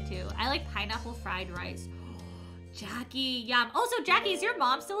both really good too. I like pineapple fried rice. Jackie, yum. Also, Jackie, is your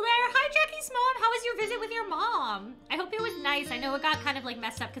mom still there? Hi, Jackie's mom. How was your visit with your mom? I hope it was nice. I know it got kind of like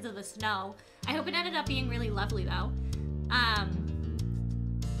messed up because of the snow. I hope it ended up being really lovely though.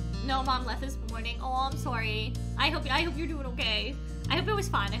 No, mom left this morning. Oh, I'm sorry. I hope you're doing okay. I hope it was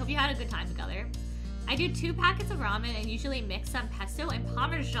fun. I hope you had a good time together. I do 2 packets of ramen and usually mix some pesto and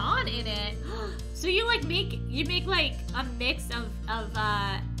parmesan in it. So you like make like a mix of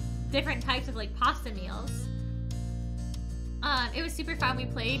different types of like pasta meals. It was super fun. We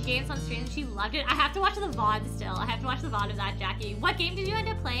played games on stream. She loved it. I have to watch the VOD still. I have to watch the VOD of that, Jackie. What game did you end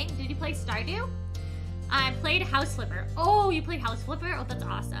up playing? Did you play Stardew? I played House Flipper. Oh, you played House Flipper? Oh, that's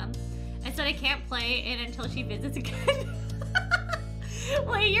awesome. I said I can't play it until she visits again.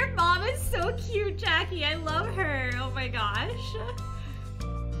 Wait, your mom is so cute, Jackie. I love her. Oh my gosh.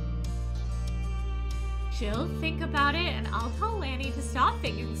 She'll think about it, and I'll tell Lanny to stop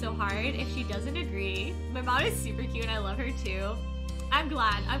thinking so hard if she doesn't agree. My mom is super cute, and I love her too. I'm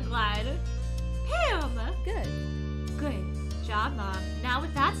glad. Pam! Good job, Mom. Now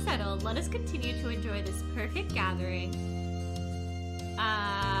with that settled, let us continue to enjoy this perfect gathering.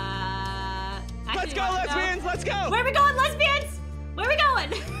 Let's go, lesbians! Let's go! Where are we going, lesbians? Where are we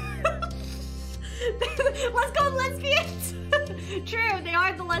going? Let's go, lesbians! True, they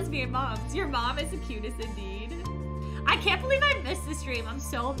are the lesbian moms. Your mom is the cutest indeed. I can't believe I missed the stream. I'm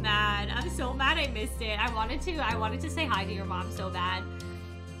so mad. I'm so mad I missed it. I wanted to say hi to your mom so bad.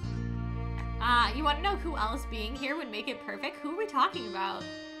 You want to know who else being here would make it perfect? Who are we talking about?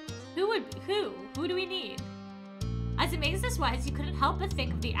 Who do we need? As amazed as was, you couldn't help but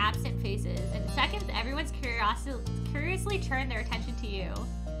think of the absent faces. In seconds, everyone's curiously turned their attention to you.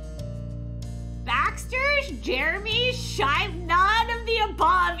 Baxter, Jeremy, Shy, none of the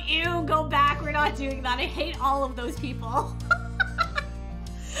above. Ew, go back. We're not doing that. I hate all of those people.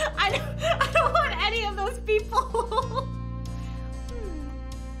 I don't want any of those people.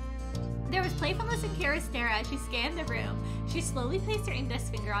 There was playfulness in Kara's stare as she scanned the room. She slowly placed her index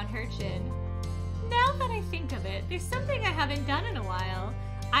finger on her chin. Now that I think of it, there's something I haven't done in a while.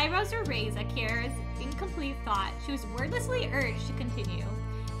 Eyebrows were raised at Kara's incomplete thought. She was wordlessly urged to continue.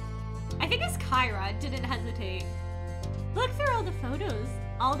 I think it's Kyra didn't hesitate. Look through all the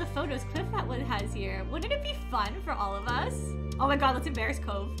photos Cliff Atwood has here. Wouldn't it be fun for all of us? Oh my god, let's embarrass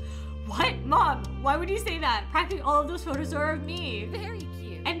Cove. What? Mom, why would you say that? Practically all of those photos are of me. Very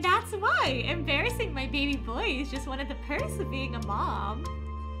cute. And that's why. Embarrassing my baby boy is just one of the perks of being a mom.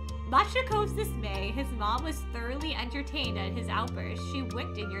 Much to Cove's dismay, his mom was thoroughly entertained at his outburst. She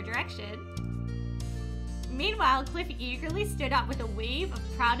winked in your direction. Meanwhile, Cliff eagerly stood up with a wave of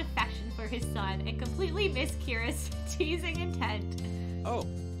proud affection for his son and completely missed Kira's teasing intent. Oh.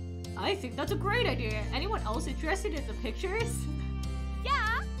 I think that's a great idea. Anyone else interested in the pictures?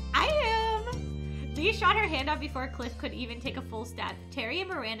 Yeah. I am. Lee shot her hand out before Cliff could even take a full step. Terry and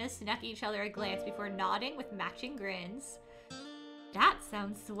Miranda snuck each other a glance before nodding with matching grins. That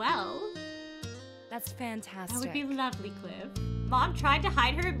sounds swell. That's fantastic. That would be lovely, Cliff. Mom tried to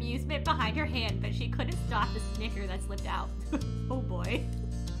hide her amusement behind her hand, but she couldn't stop the snicker that slipped out. Oh boy.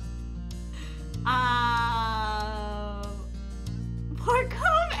 Poor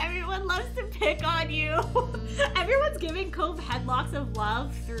Cove, everyone loves to pick on you. Everyone's giving Cove headlocks of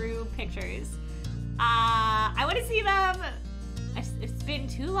love through pictures. I want to see them. It's been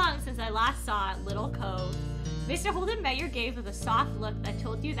too long since I last saw little Cove. Mr. Holden met your gaze with a soft look that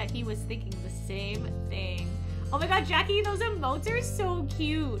told you that he was thinking the same thing. Oh my god, Jackie, those emotes are so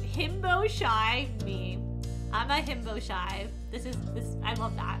cute. Himbo shy, me. I'm a himbo shy. I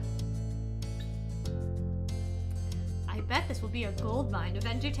love that. I bet this will be a goldmine of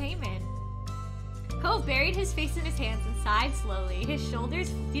entertainment. Cove buried his face in his hands and sighed slowly. His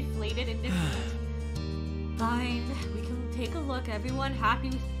shoulders deflated in defeat. Fine, we can take a look. Everyone happy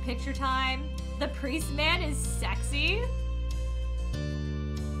with picture time? The priest man is sexy.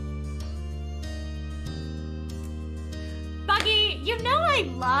 Buggy, Sexy, you know I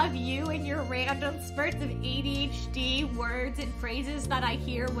love you and your random spurts of ADHD words and phrases that I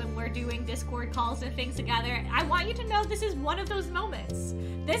hear when we're doing Discord calls and things together. I want you to know this is one of those moments.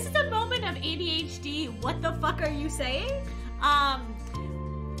 This is a moment of ADHD. What the fuck are you saying?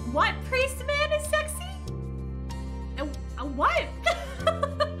 What priest man is sexy? What?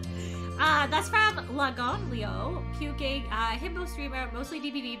 That's from Lagon Leo, cute gay himbo streamer, mostly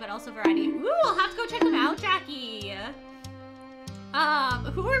DBD, but also variety. Ooh, I'll have to go check them out, Jackie.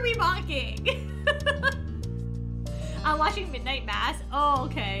 Who are we mocking? I'm watching Midnight Mass. Oh,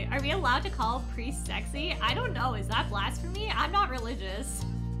 okay. Are we allowed to call priests sexy? I don't know. Is that blasphemy? I'm not religious.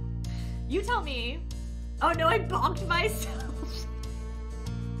 You tell me. Oh no, I bonked myself.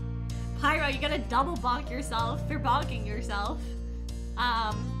 Pyro, you gotta double bonk yourself for bonking yourself.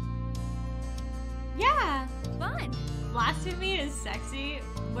 Yeah. Fun. Blasphemy is sexy.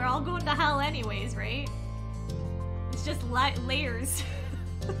 We're all going to hell anyways, right? It's just layers.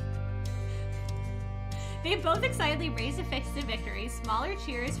 They both excitedly raised a fist to victory. Smaller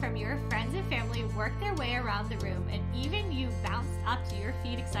cheers from your friends and family worked their way around the room, and even you bounced up to your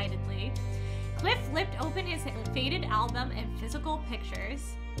feet excitedly. Cliff flipped open his faded album and physical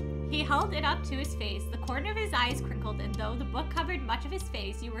pictures. He held it up to his face. The corner of his eyes crinkled, and though the book covered much of his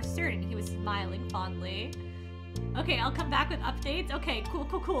face, you were certain he was smiling fondly. Okay, I'll come back with updates. Okay,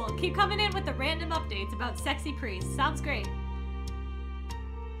 cool. Keep coming in with the random updates about sexy priests. Sounds great.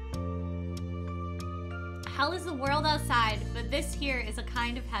 Hell is the world outside, but this here is a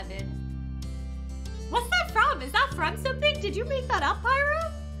kind of heaven. What's that from? Is that from something? Did you make that up,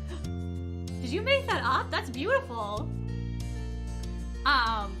 Pyro? Did you make that up? That's beautiful.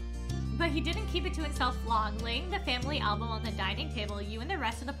 But he didn't keep it to himself long. Laying the family album on the dining table, you and the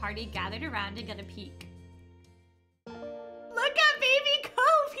rest of the party gathered around to get a peek. Look at baby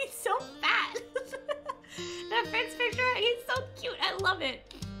Cove! He's so fat! That Fritz picture, he's so cute. I love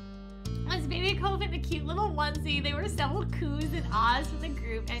it. As baby Cove in the cute little onesie, there were several coos and ahs from the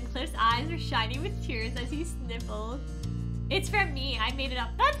group, and Cliff's eyes were shiny with tears as he sniffled. It's from me. I made it up.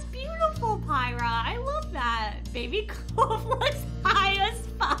 That's beautiful, Pyra. I love that. Baby Cove looks high as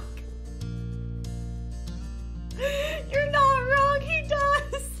fuck. You're not wrong. He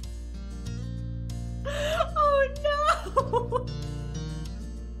does. Oh no.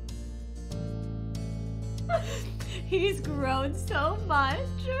 He's grown so much.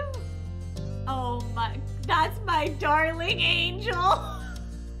 Oh my. That's my darling angel.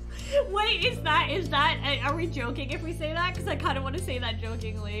 Wait, is that, are we joking if we say that? Because I kind of want to say that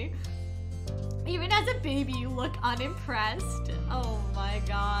jokingly. Even as a baby, you look unimpressed. Oh my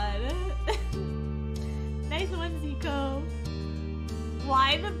god. Nice one, Zico.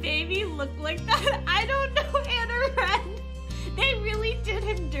 Why the baby look like that? I don't know, Anna Ren. They really did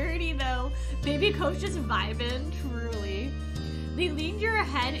him dirty, though. Baby Coach just vibing, truly. They leaned your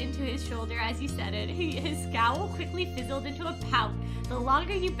head into his shoulder as he said it. His scowl quickly fizzled into a pout the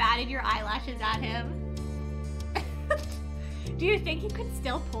longer you batted your eyelashes at him. Do you think he could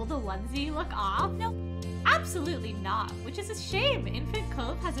still pull the onesie look off? No, absolutely not, which is a shame. Infant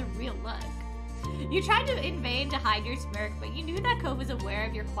Cove has a real look. You tried in vain to hide your smirk, but you knew that Cove was aware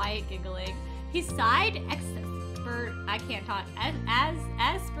of your quiet giggling. He sighed I can't talk.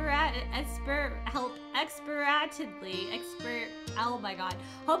 Oh my god.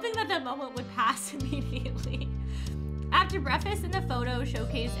 Hoping that the moment would pass immediately. After breakfast and the photo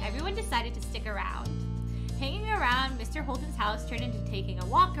showcase, everyone decided to stick around. Hanging around Mr. Holden's house turned into taking a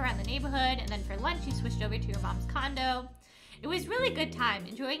walk around the neighborhood, and then for lunch you switched over to your mom's condo. It was really good time,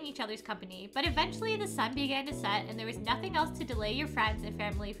 enjoying each other's company, but eventually the sun began to set and there was nothing else to delay your friends and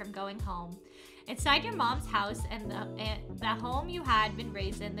family from going home. Inside your mom's house and the home you had been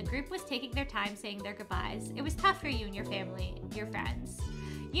raised in, the group was taking their time saying their goodbyes. It was tough for you and your family, your friends.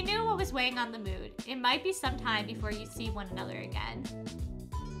 You knew what was weighing on the mood. It might be some time before you see one another again.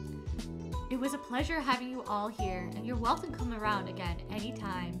 It was a pleasure having you all here, and you're welcome to come around again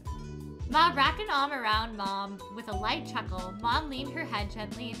anytime. Ma wrapped an arm around Mom with a light chuckle. Mom leaned her head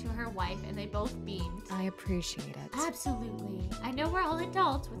gently into her wife, and they both beamed. I appreciate it. Absolutely. I know we're all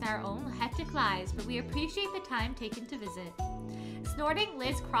adults with our own hectic lives, but we appreciate the time taken to visit. Snorting,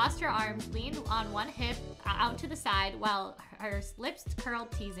 Liz crossed her arms, leaned on one hip out to the side, while her lips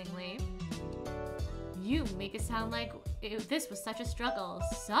curled teasingly. You make it sound like this was such a struggle.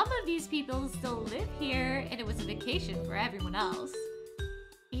 Some of these people still live here, and it was a vacation for everyone else.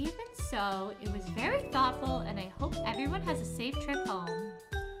 Even so, it was very thoughtful, and I hope everyone has a safe trip home.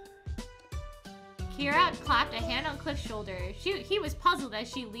 Kira clapped a hand on Cliff's shoulder. He was puzzled as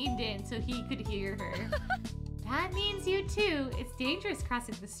she leaned in so he could hear her. That means you too. It's dangerous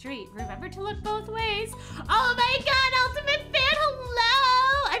crossing the street. Remember to look both ways. Oh my god, Ultimate Fan,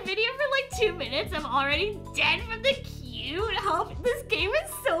 hello! I've been here for like 2 minutes. I'm already dead from the cute. Help. This game is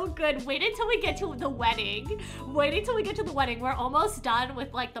so good. Wait until we get to the wedding. Wait until we get to the wedding. We're almost done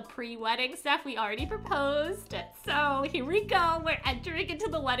with like the pre-wedding stuff. We already proposed. So here we go. We're entering into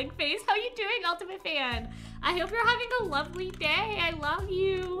the wedding phase. How you doing, Ultimate Fan? I hope you're having a lovely day. I love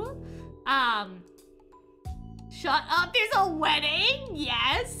you. Shut up, there's a wedding?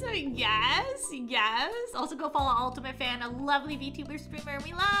 Yes, yes, yes. Also go follow Ultimate Fan, a lovely VTuber streamer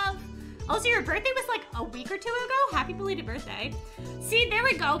we love. Also, your birthday was like a week or 2 ago. Happy belated birthday. See, there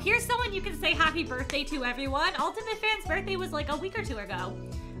we go. Here's someone you can say happy birthday to, everyone. Ultimate Fan's birthday was like a week or 2 ago.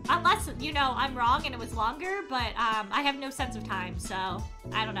 Unless, you know, I'm wrong and it was longer, but I have no sense of time, so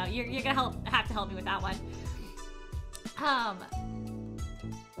I don't know. You're gonna have to help me with that one.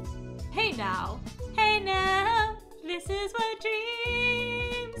 Hey now, this is what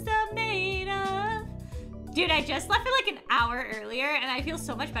dreams are made of. Dude, I just left for like an hour earlier and I feel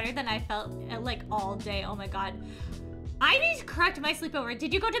so much better than I felt like all day. Oh my god. I need to correct my sleepover.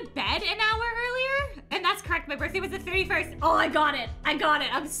 Did you go to bed an hour earlier? And that's correct, my birthday was the 31st. Oh, I got it,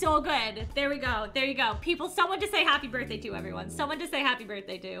 I'm so good. There we go, there you go. People, someone to say happy birthday to, everyone. Someone to say happy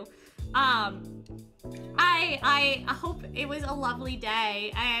birthday to. I hope it was a lovely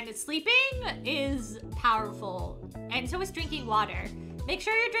day, and sleeping is powerful, and so is drinking water. Make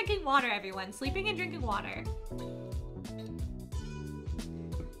sure you're drinking water, everyone. Sleeping and drinking water.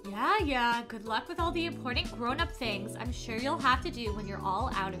 Yeah, good luck with all the important grown-up things I'm sure you'll have to do when you're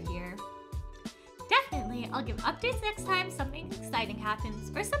all out of here. Definitely, I'll give updates next time something exciting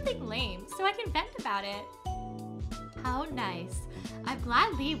happens, or something lame, so I can vent about it. How nice. I'm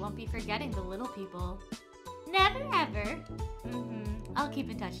glad Lee won't be forgetting the little people. Never ever. I'll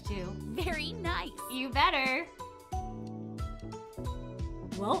keep in touch too. Very nice. You better.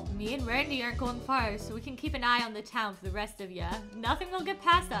 Well, me and Randy aren't going far, so we can keep an eye on the town for the rest of ya. Nothing will get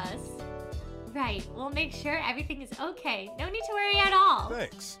past us. Right, we'll make sure everything is okay. No need to worry at all.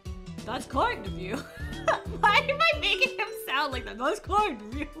 Thanks. That's kind of you. Why am I making him sound like that? That's kind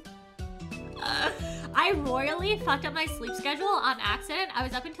of you. I royally fucked up my sleep schedule on accident. I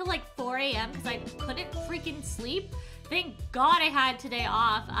was up until like 4 a.m. because I couldn't freaking sleep. Thank God I had today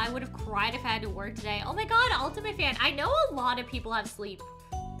off. I would have cried if I had to work today. Oh my god, Ultimate Fan. I know a lot of people have sleep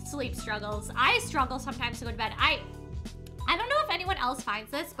struggles. I struggle sometimes to go to bed. I don't know if anyone else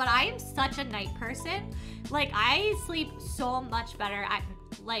finds this, but I am such a night person. Like, I sleep so much better at,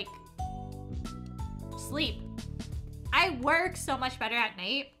 like, sleep. I work so much better at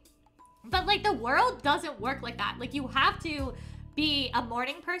night. But, like, the world doesn't work like that. Like, you have to be a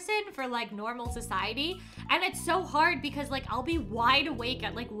morning person for, like, normal society. And it's so hard because, like, I'll be wide awake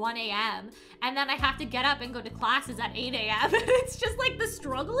at, like, 1 a.m. And then I have to get up and go to classes at 8 a.m. It's just, like, the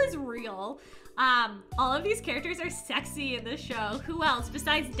struggle is real. All of these characters are sexy in this show. Who else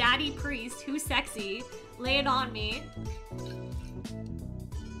besides Daddy Priest? Who's sexy? Lay it on me.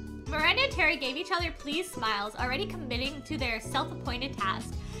 Miranda and Terry gave each other pleased smiles, already committing to their self-appointed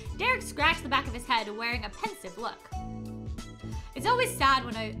task. Derek scratched the back of his head, wearing a pensive look. It's always sad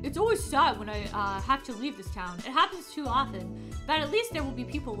when I have to leave this town. It happens too often. But at least there will be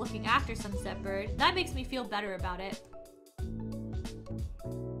people looking after Sunset Bird. That makes me feel better about it.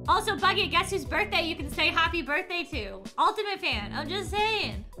 Also, Buggy, guess whose birthday you can say happy birthday to? Ultimate Fan, I'm just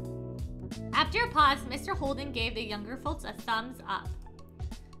saying. After a pause, Mr. Holden gave the younger folks a thumbs up.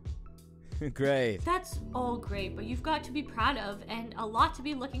 Great. That's all great, but you've got to be proud of and a lot to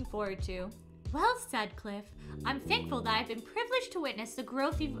be looking forward to. Well said, Cliff. I'm thankful that I've been privileged to witness the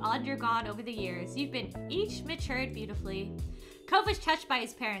growth you've undergone over the years. You've been each matured beautifully. Cove was touched by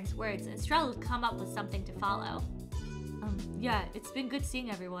his parents' words and struggled to come up with something to follow. Yeah, it's been good seeing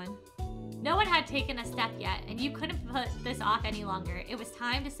everyone. No one had taken a step yet, and you couldn't put this off any longer. It was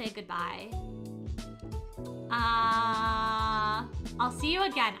time to say goodbye. I'll see you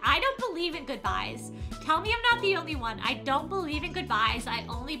again. I don't believe in goodbyes. Tell me I'm not the only one. I don't believe in goodbyes. I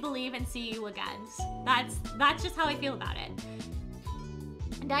only believe in see you again. That's just how I feel about it.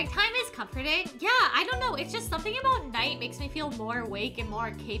 Nighttime is comforting. Yeah, I don't know. It's just something about night makes me feel more awake and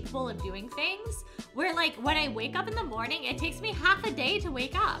more capable of doing things. Where, like, when I wake up in the morning, it takes me half a day to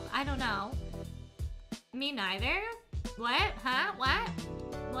wake up. I don't know. Me neither. What? Huh? What?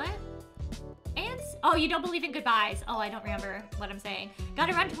 What? Ants? Oh, you don't believe in goodbyes. Oh, I don't remember what I'm saying.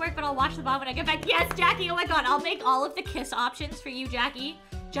 Gotta run to work, but I'll watch the VOD when I get back. Yes, Jackie! Oh my god, I'll make all of the kiss options for you, Jackie.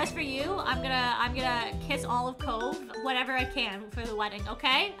 Just for you. I'm gonna kiss all of Cove, whatever I can for the wedding,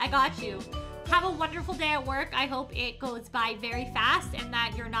 okay? I got you. Have a wonderful day at work. I hope it goes by very fast and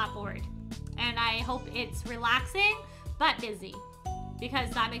that you're not bored. And I hope it's relaxing, but busy. Because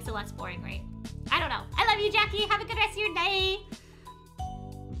that makes it less boring, right? I don't know. I love you, Jackie. Have a good rest of your day.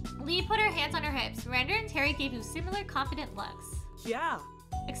 Lee put her hands on her hips. Miranda and Terry gave you similar confident looks. Yeah.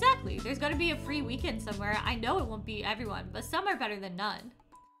 Exactly. There's gonna be a free weekend somewhere. I know it won't be everyone, but some are better than none.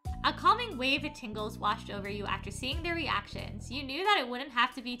 A calming wave of tingles washed over you after seeing their reactions. You knew that it wouldn't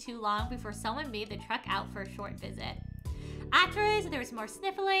have to be too long before someone made the trek out for a short visit. Afterwards, there was more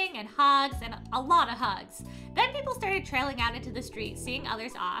sniffling and hugs, and a lot of hugs. Then people started trailing out into the street, seeing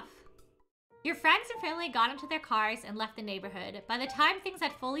others off. Your friends and family got into their cars and left the neighborhood. By the time things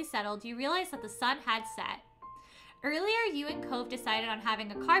had fully settled, you realized that the sun had set. Earlier, you and Cove decided on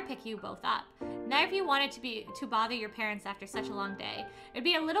having a car pick you both up. Neither of you wanted to bother your parents after such a long day. It'd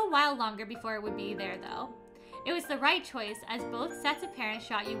be a little while longer before it would be there, though. It was the right choice, as both sets of parents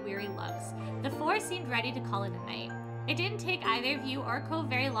shot you weary looks. The four seemed ready to call it a night. It didn't take either of you or Cove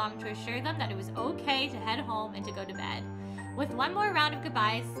very long to assure them that it was okay to head home and to go to bed. With one more round of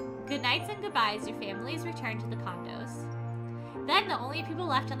goodnights and goodbyes, your families returned to the condos. Then the only people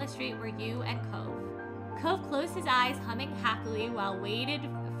left on the street were you and Cove. Cove closed his eyes, humming happily while waited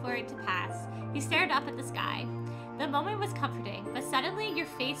for it to pass. He stared up at the sky. The moment was comforting, but suddenly your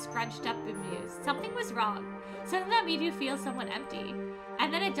face scrunched up bemused. Something was wrong. Something that made you feel somewhat empty.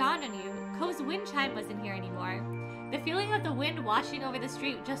 And then it dawned on you. Cove's wind chime wasn't here anymore. The feeling of the wind washing over the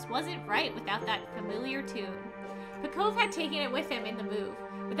street just wasn't right without that familiar tune. But Cove had taken it with him in the move.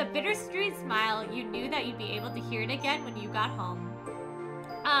 With a bittersweet smile, you knew that you'd be able to hear it again when you got home.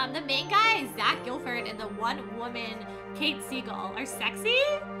 The main guy, Zach Guilford, and the one woman, Kate Siegel, are sexy?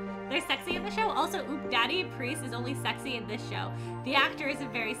 They're sexy in the show. Also, Oop Daddy Priest is only sexy in this show. The actor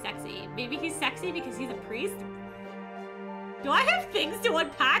isn't very sexy. Maybe he's sexy because he's a priest? Do I have things to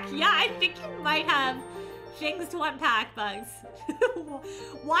unpack? Yeah, I think you might have things to unpack, Bugs.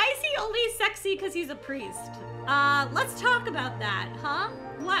 Why is he only sexy because he's a priest? Let's talk about that, huh?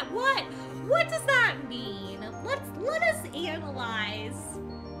 What does that mean? Let us analyze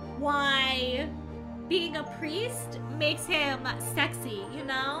why being a priest makes him sexy, you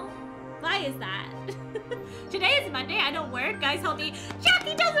know? Why is that? Today is Monday, I don't work. Guys, help me.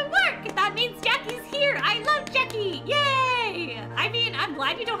 Jackie doesn't work! That means Jackie's here! I love Jackie! Yay! I mean, I'm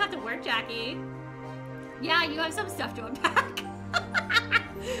glad you don't have to work, Jackie. Yeah, you have some stuff to unpack.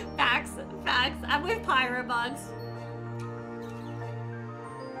 Facts. I'm with Pyra Bugs.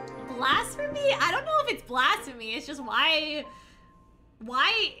 Blasphemy? I don't know if it's blasphemy. It's just why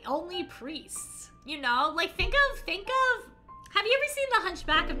only priests? You know, like think of. Have you ever seen The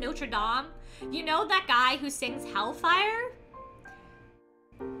Hunchback of Notre Dame? You know that guy who sings Hellfire?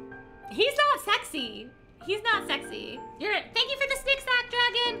 He's not sexy. He's not sexy. Thank you for the stick sack,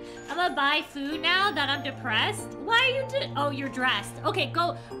 Dragon. I'm gonna buy food now that I'm depressed. Why are you oh, you're dressed. Okay,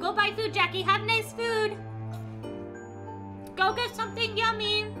 go buy food, Jackie. Have nice food. Go get something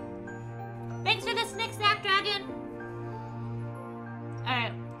yummy. Thanks for the stick sack, Dragon.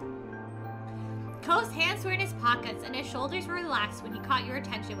 Alright. Cove's hands were in his pockets and his shoulders were relaxed when he caught your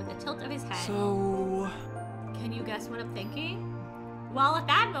attention with a tilt of his head. So... Can you guess what I'm thinking? Well, at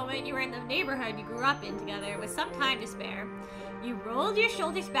that moment, you were in the neighborhood you grew up in together with some time to spare. You rolled your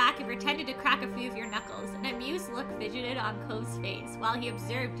shoulders back and pretended to crack a few of your knuckles. An amused look fidgeted on Cove's face while he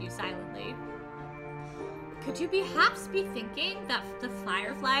observed you silently. Could you perhaps be thinking that the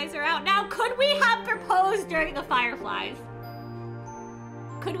fireflies are out now? Could we have proposed during the fireflies?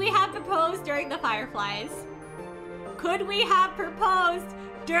 Could we have proposed during the fireflies? Could we have proposed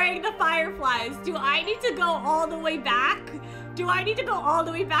during the fireflies? Do I need to go all the way back? Do I need to go all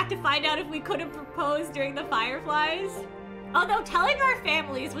the way back to find out if we could have proposed during the fireflies? Although telling our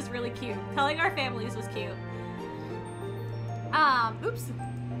families was really cute. Telling our families was cute. Oops.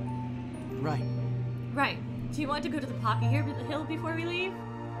 Right. Do you want to go to the Poppy Hill before we leave?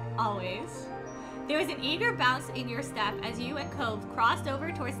 Always. There was an eager bounce in your step as you and Cove crossed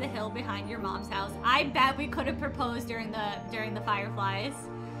over towards the hill behind your mom's house. I bet we could have proposed during the fireflies.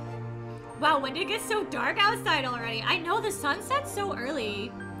 Wow, when did it get so dark outside already? I know the sun sets so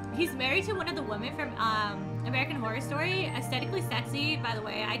early. He's married to one of the women from American Horror Story. Aesthetically sexy, by the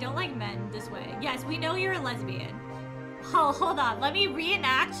way. I don't like men this way. Yes, we know you're a lesbian. Oh, hold on. Let me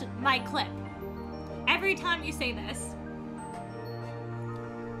reenact my clip. Every time you say this.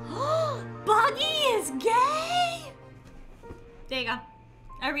 Buggy is gay! There you go.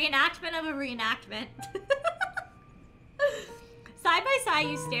 A reenactment of a reenactment. Side by side,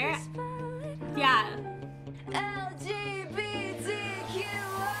 you stare at... Yeah. LGBTQIA,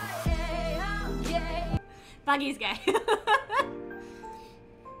 I'm gay. Buggy's gay.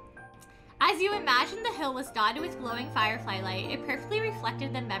 As you imagined the hill was dotted with glowing firefly light, it perfectly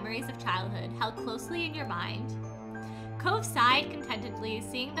reflected the memories of childhood held closely in your mind. Cove sighed contentedly,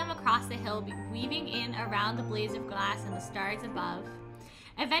 seeing them across the hill weaving in around the blaze of glass and the stars above.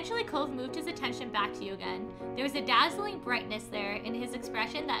 Eventually, Cove moved his attention back to you again. There was a dazzling brightness there in his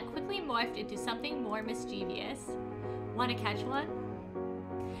expression that quickly morphed into something more mischievous. Want to catch one?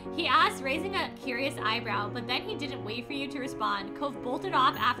 He asked, raising a curious eyebrow, but then he didn't wait for you to respond. Cove bolted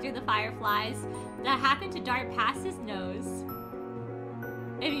off after the fireflies that happened to dart past his nose.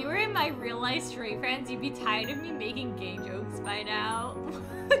 If you were in my real-life straight friends, you'd be tired of me making gay jokes by now.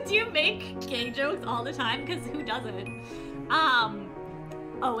 Do you make gay jokes all the time? Because who doesn't?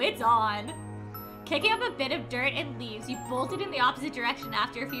 Oh, it's on. Kicking up a bit of dirt and leaves, you bolted in the opposite direction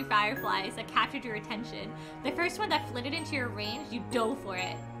after a few fireflies that captured your attention. The first one that flitted into your range, you dove for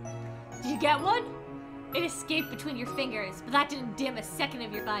it. Did you get one? It escaped between your fingers, but that didn't dim a second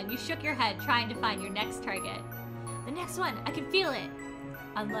of your fun. You shook your head, trying to find your next target. The next one, I can feel it.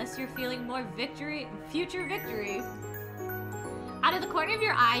 Unless you're feeling more future victory. Out of the corner of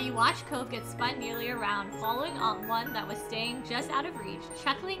your eye, you watch Cove get spun nearly around, following on one that was staying just out of reach.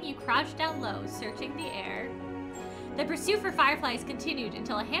 Chuckling, you crouched down low, searching the air. The pursuit for fireflies continued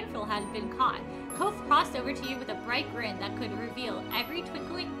until a handful had been caught. Cove crossed over to you with a bright grin that could reveal every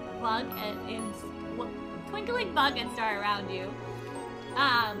twinkling bug and star around you.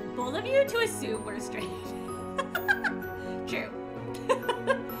 Bold of you to assume we're straight. True.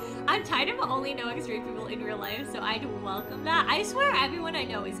 I'm tired of only knowing straight people in real life, so I'd welcome that. I swear everyone I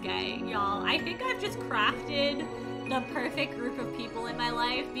know is gay, y'all. I think I've just crafted the perfect group of people in my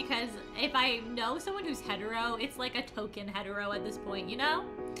life, because if I know someone who's hetero, it's like a token hetero at this point, you know?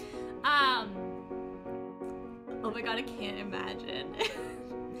 Oh my god, I can't imagine.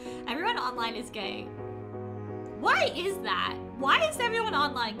 Everyone online is gay. Why is that? Why is everyone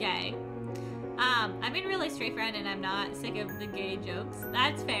online gay? I'm in really straight friend and I'm not sick of the gay jokes.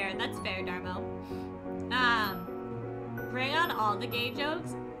 That's fair, Darmo. Bring on all the gay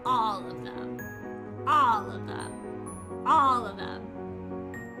jokes. All of them. All of them. All of them.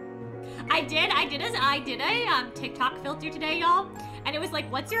 I did a TikTok filter today, y'all. And it was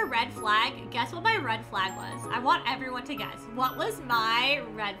like, what's your red flag? Guess what my red flag was? I want everyone to guess. What was my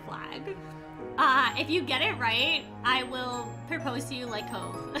red flag? If you get it right, I will propose to you like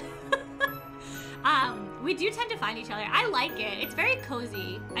Cove. We do tend to find each other. I like it. It's very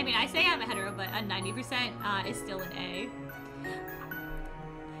cozy. I mean, I say I'm a hetero, but a 90% is still an A.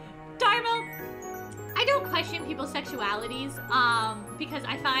 Darmo, I don't question people's sexualities, because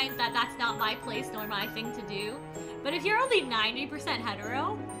I find that that's not my place nor my thing to do. But if you're only 90%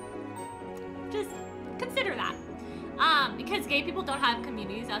 hetero, just consider that. Because gay people don't have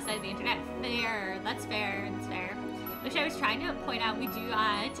communities outside of the internet. Fair. That's fair. That's fair. Which I was trying to point out, we do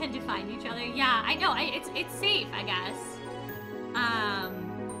tend to find each other. Yeah, I know. It's safe, I guess.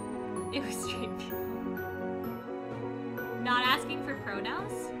 It was straight people. Not asking for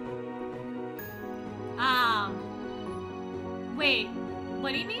pronouns? Wait.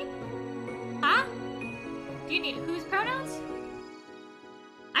 What do you mean? Huh? Do you need whose pronouns?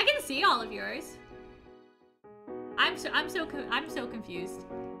 I can see all of yours. I'm so confused.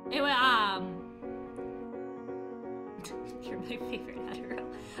 It was You're my favorite hetero.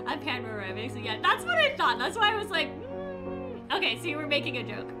 I'm panoramic, so yeah, that's what I thought. That's why I was like, Okay, so you were making a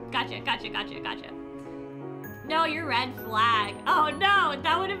joke. Gotcha. No, you're red flag. Oh no,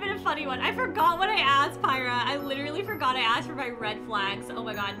 that would have been a funny one. I forgot what I asked, Pyra. I literally forgot I asked for my red flags. Oh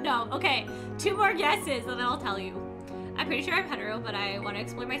my god, no. Okay, 2 more guesses and then I'll tell you. I'm pretty sure I'm hetero, but I want to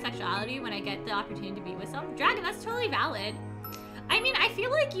explore my sexuality when I get the opportunity to be with some. Dragon, that's totally valid. I mean, I feel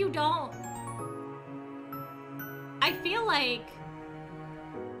like you don't... I feel like...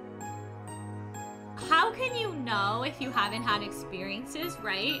 How can you know if you haven't had experiences,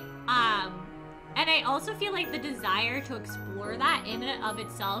 right? And I also feel like the desire to explore that in and of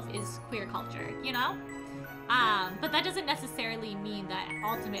itself is queer culture, you know? But that doesn't necessarily mean that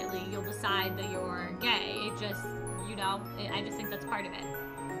ultimately you'll decide that you're gay. It just, you know, I just think that's part of it.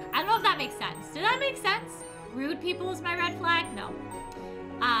 I don't know if that makes sense. Did that make sense? Rude people is my red flag? No.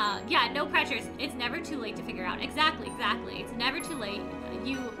 Yeah, no pressures. It's never too late to figure out. Exactly. It's never too late.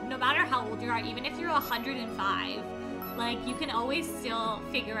 No matter how old you are, even if you're 105, like, you can always still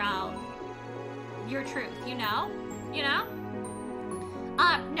figure out your truth, you know? You know?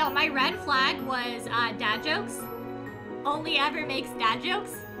 No, my red flag was, dad jokes. Only ever makes dad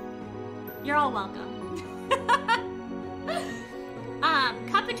jokes. You're all welcome.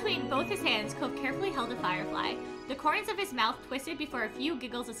 Cut between both his hands, Cove carefully held a firefly. The corners of his mouth twisted before a few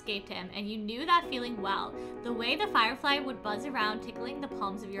giggles escaped him, and you knew that feeling well. The way the firefly would buzz around, tickling the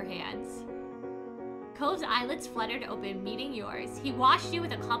palms of your hands. Cove's eyelids fluttered open, meeting yours. He watched you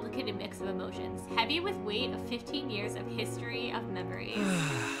with a complicated mix of emotions, heavy with weight of 15 years of history of memories.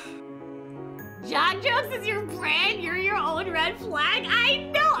 Jack jokes is your brand, you're your own red flag? I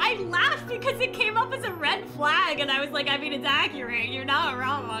know, I laughed because it came up as a red flag and I was like, I mean, it's accurate, you're not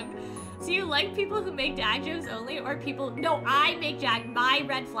wrong. So you like people who make dad jokes only or people, no, I make dad, my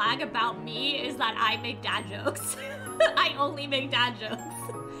red flag about me is that I make dad jokes. I only make dad jokes.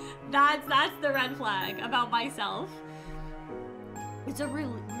 That's the red flag about myself. It's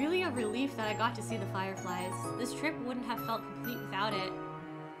really a relief that I got to see the fireflies. This trip wouldn't have felt complete without it.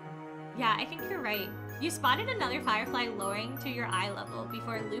 Yeah, I think you're right. You spotted another firefly lowering to your eye level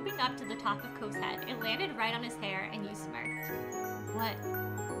before looping up to the top of Cove's head. It landed right on his hair and you smirked. What?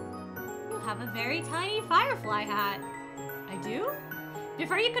 You have a very tiny firefly hat. I do?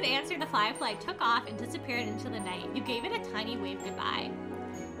 Before you could answer, the firefly took off and disappeared into the night. You gave it a tiny wave goodbye.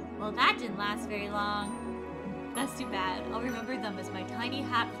 Well, that didn't last very long. That's too bad. I'll remember them as my tiny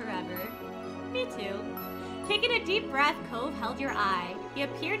hat forever. Me too. Taking a deep breath, Cove held your eye. He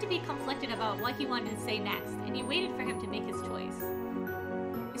appeared to be conflicted about what he wanted to say next, and you waited for him to make his choice.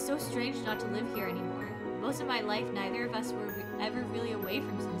 It's so strange not to live here anymore. Most of my life, neither of us were ever really away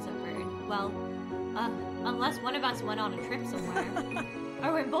from Sunset Bird. Well, unless one of us went on a trip somewhere.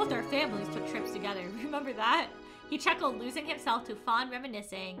 Or when both our families took trips together. Remember that? He chuckled, losing himself to fond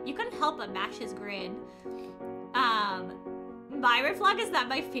reminiscing. You couldn't help but match his grin. My red flag is that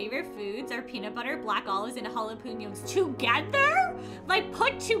my favorite foods are peanut butter, black olives, and jalapenos together? Like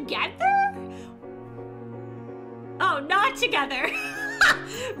put together? Oh, not together.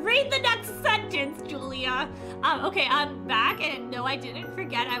 Read the next sentence, Julia. Okay, I'm back, and no, I didn't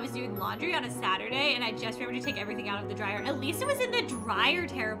forget I was doing laundry on a Saturday, and I just remembered to take everything out of the dryer. At least it was in the dryer,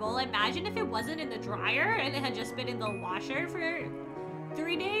 terrible. Imagine if it wasn't in the dryer, and it had just been in the washer for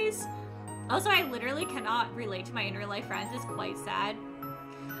 3 days. Also, I literally cannot relate to my in real life friends. It's quite sad.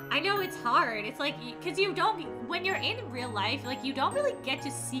 I know it's hard. It's like, because you don't, when you're in real life, like you don't really get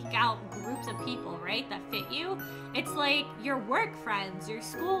to seek out groups of people, right, that fit you. It's like your work friends, your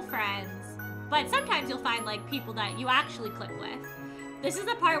school friends. But sometimes you'll find like people that you actually click with. This is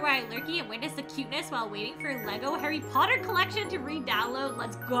the part where I lurky and witness the cuteness while waiting for Lego Harry Potter collection to re-download.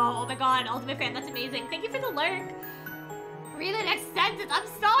 Let's go. Oh my god, Ultimate Fan, that's amazing. Thank you for the lurk. Read the next sentence. I'm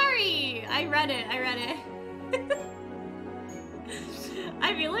sorry. I read it.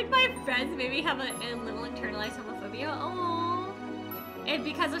 I feel like my friends maybe have a little internalized homophobia. Oh, and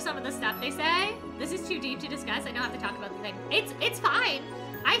because of some of the stuff they say. This is too deep to discuss. I don't have to talk about the thing. It's fine.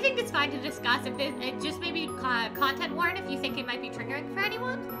 I think it's fine to discuss. If it just maybe content warn if you think it might be triggering for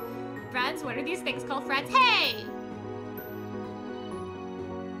anyone. Friends, what are these things called? Friends? Hey,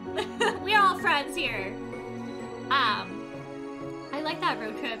 we're all friends here. I like that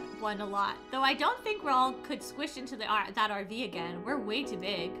road trip one a lot, though I don't think we all could squish into that RV again. We're way too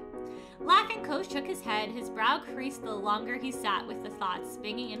big. Laughing, Cove shook his head. His brow creased the longer he sat with the thoughts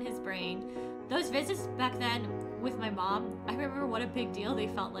spinning in his brain. Those visits back then with my mom, I remember what a big deal they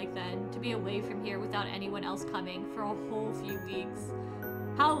felt like then, to be away from here without anyone else coming for a whole few weeks.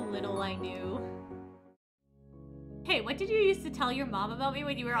 How little I knew. Hey, what did you used to tell your mom about me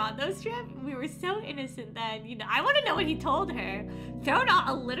when you were on those trips? We were so innocent then. You know, I want to know what he told her. Thrown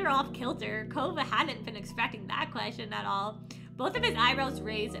a little off kilter, Cove hadn't been expecting that question at all. Both of his eyebrows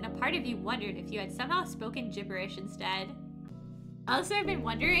raised, and a part of you wondered if you had somehow spoken gibberish instead. Also, I've been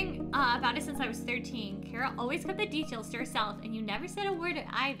wondering about it since I was 13. Kara always kept the details to herself, and you never said a word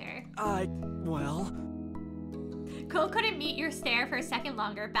either. Well... Cove couldn't meet your stare for a second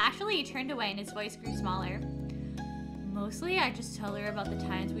longer. Bashfully, he turned away, and his voice grew smaller. Mostly, I just tell her about the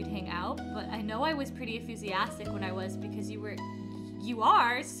times we'd hang out, but I know I was pretty enthusiastic when I was because you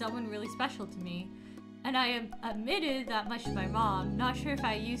are someone really special to me. And I admitted that much to my mom. Not sure if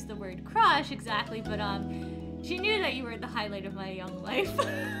I used the word crush exactly, but she knew that you were the highlight of my young life.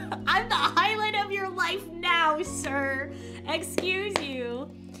 I'm the highlight of your life now, sir. Excuse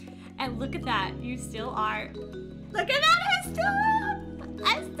you. And look at that, you still are. Look at that, I still am.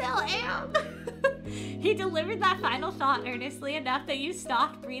 I still am. He delivered that final thought earnestly enough that you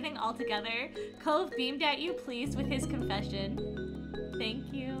stopped breathing altogether. Cove beamed at you, pleased with his confession.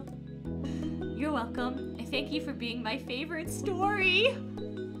 Thank you. You're welcome. I thank you for being my favorite story.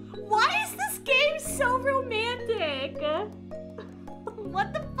 Why is this game so romantic?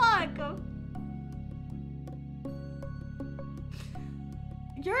 What the fuck?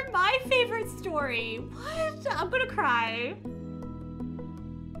 You're my favorite story. What? I'm gonna cry.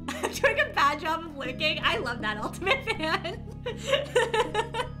 I'm doing a bad job of lurking. I love that, Ultimate Fan.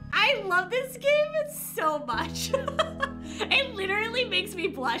 I love this game so much. It literally makes me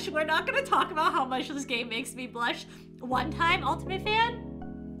blush. We're not gonna talk about how much this game makes me blush. One time, Ultimate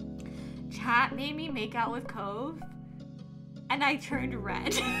Fan, chat made me make out with Cove, and I turned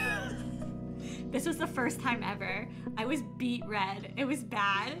red. This was the first time ever. I was beet red. It was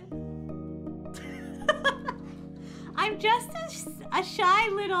bad. I'm just a shy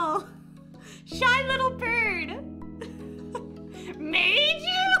little bird. Made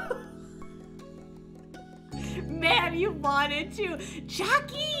you? Man, you wanted to.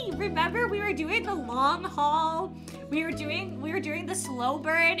 Jackie, remember we were doing the long haul? We were doing the slow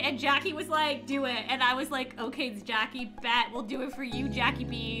burn, and Jackie was like, do it. And I was like, okay, it's Jackie, bet we'll do it for you, Jackie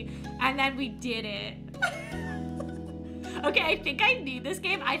B. And then we did it. Okay, I think I need this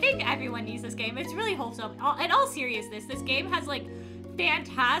game. I think everyone needs this game. It's really wholesome. In all seriousness, this game has like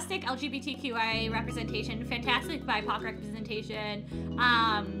fantastic LGBTQIA representation, fantastic BIPOC representation,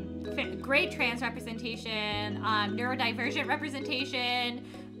 great trans representation, neurodivergent representation,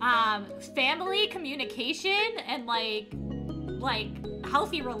 family communication, and like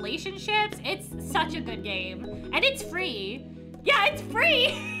healthy relationships. It's such a good game, and it's free. Yeah, it's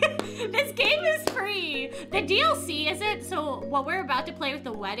free. This game is free. The DLC isn't, so what we're about to play with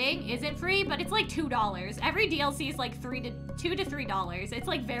the wedding isn't free, but it's like $2. Every DLC is like $2 to $3. It's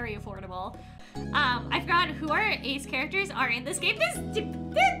like very affordable. I forgot who our ace characters are in this game.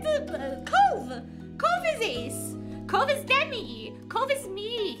 Cove. Cove is ace. Cove is Demi. Cove is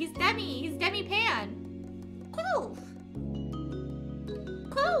me. He's Demi. He's Demi Pan. Cove.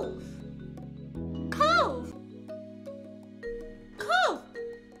 Cove. Cove. Cove.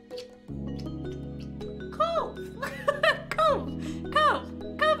 Cove.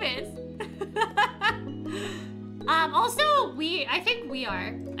 Cove is. Also, I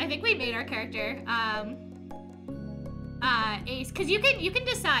think we made our character, ace, because you can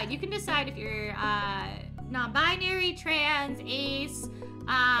decide if you're, non-binary, trans, ace,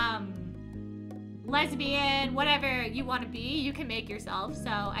 lesbian, whatever you want to be, you can make yourself. So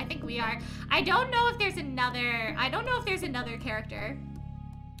I think we are. I don't know if there's another character.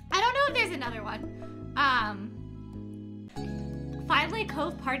 I don't know if there's another one. Finally,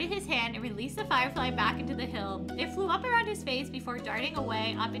 Cove parted his hand and released the firefly back into the hill. It flew up around his face before darting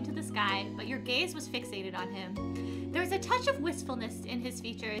away up into the sky, but your gaze was fixated on him. There was a touch of wistfulness in his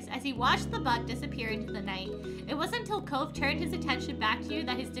features as he watched the bug disappear into the night. It wasn't until Cove turned his attention back to you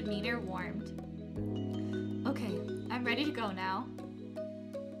that his demeanor warmed. Okay, I'm ready to go now.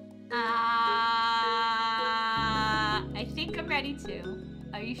 I think I'm ready to.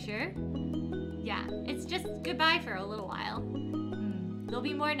 Are you sure? Yeah, it's just goodbye for a little while. There'll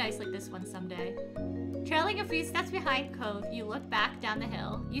be more nights like this one someday. Trailing a few steps behind Cove, you look back down the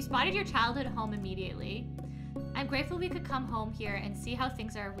hill. You spotted your childhood home immediately. I'm grateful we could come home here and see how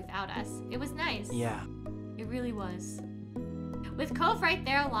things are without us. It was nice. Yeah. It really was. With Cove right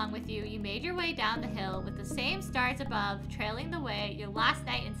there along with you, you made your way down the hill with the same stars above, trailing the way your last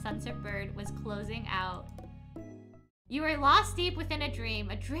night in Sunset Bird was closing out. You were lost deep within a dream,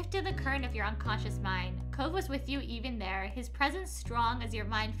 adrift in the current of your unconscious mind. Cove was with you even there, his presence strong as your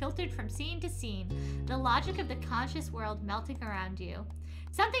mind filtered from scene to scene, the logic of the conscious world melting around you.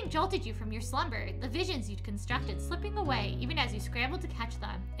 Something jolted you from your slumber, the visions you'd constructed slipping away even as you scrambled to catch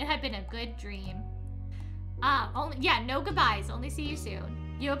them. It had been a good dream. No goodbyes, only see you soon.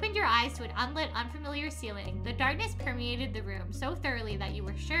 You opened your eyes to an unlit, unfamiliar ceiling. The darkness permeated the room so thoroughly that you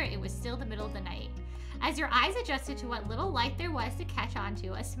were sure it was still the middle of the night. As your eyes adjusted to what little light there was to catch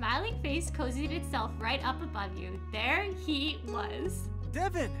onto, a smiling face cozied itself right up above you. There he was.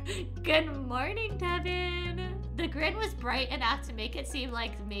 Devin! Good morning, Devin. The grin was bright enough to make it seem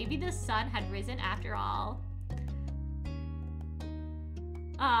like maybe the sun had risen after all.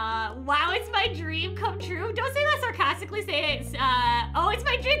 Wow, it's my dream come true. Don't say that sarcastically, say it. Oh, it's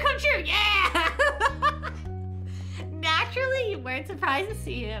my dream come true, yeah! Naturally, you weren't surprised to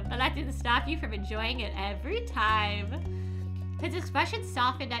see him, but that didn't stop you from enjoying it every time. His expression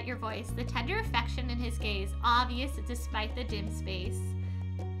softened at your voice, the tender affection in his gaze, obvious despite the dim space.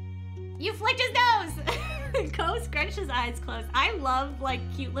 You flicked his nose! Cove scrunched his eyes closed. I love, like,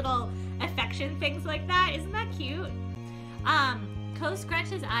 cute little affection things like that. Isn't that cute? Cove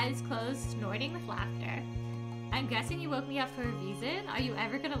scrunched his eyes closed, snorting with laughter. I'm guessing you woke me up for a reason. Are you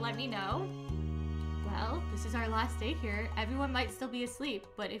ever gonna let me know? Well, this is our last day here. Everyone might still be asleep,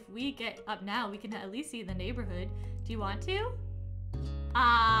 but if we get up now, we can at least see the neighborhood. Do you want to?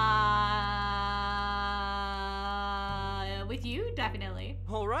 With you? Definitely.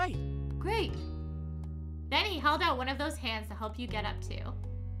 All right. Great. Then he held out one of those hands to help you get up too.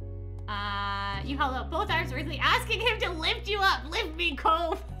 You held out both arms, really asking him to lift you up. Lift me,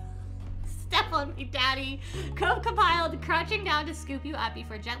 Cove. Step on me, daddy. Cove compiled, crouching down to scoop you up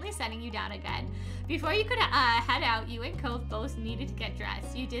before gently setting you down again. Before you could head out, you and Cove both needed to get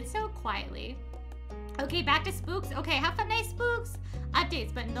dressed. You did so quietly. Okay, back to spooks. Okay, have fun, nice spooks.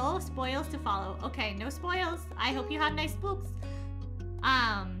 Updates, but no spoils to follow. Okay, no spoils. I hope you had nice spooks.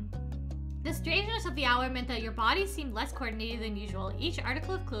 The strangeness of the hour meant that your body seemed less coordinated than usual. Each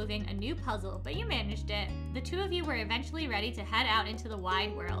article of clothing, a new puzzle, but you managed it. The two of you were eventually ready to head out into the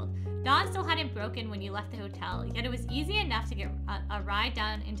wide world. Dawn still hadn't broken when you left the hotel, yet it was easy enough to get a ride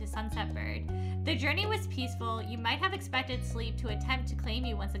down into Sunset Bird. The journey was peaceful. You might have expected sleep to attempt to claim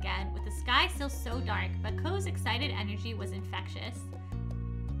you once again, with the sky still so dark, but Cove's excited energy was infectious.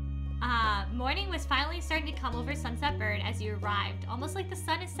 Morning was finally starting to come over Sunset Bird as you arrived, almost like the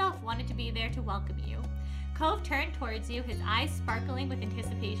sun itself wanted to be there to welcome you. Cove turned towards you, his eyes sparkling with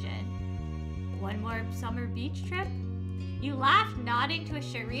anticipation. One more summer beach trip? You laughed, nodding to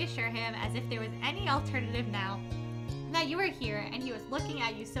reassure him as if there was any alternative now that you were here, and he was looking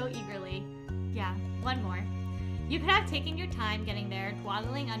at you so eagerly. Yeah, one more. You could have taken your time getting there,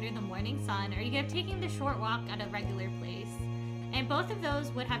 dawdling under the morning sun, or you could have taken the short walk at a regular place. And both of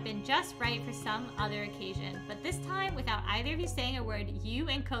those would have been just right for some other occasion. But this time, without either of you saying a word, you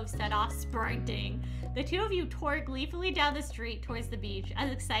and Cove set off sprinting. The two of you tore gleefully down the street towards the beach,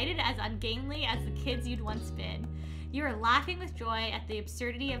 as excited, as ungainly as the kids you'd once been. You were laughing with joy at the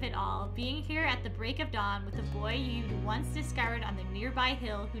absurdity of it all, being here at the break of dawn with the boy you'd once discovered on the nearby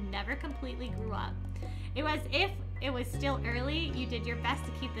hill who never completely grew up. It was if it was still early, you did your best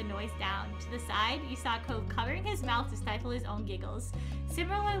to keep the noise down. To the side, you saw Cove covering his mouth to stifle his own giggles,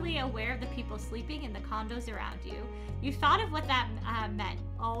 similarly aware of the people sleeping in the condos around you. You thought of what that meant.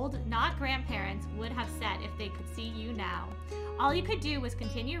 Old, not grandparents, would have said if they could see you now. All you could do was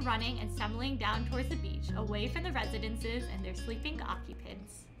continue running and stumbling down towards the beach, away from the residences and their sleeping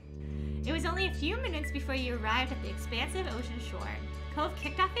occupants. It was only a few minutes before you arrived at the expansive ocean shore. Cove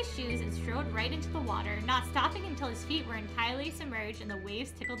kicked off his shoes and strode right into the water, not stopping until his feet were entirely submerged and the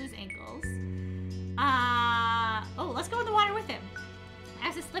waves tickled his ankles. Oh, let's go in the water with him.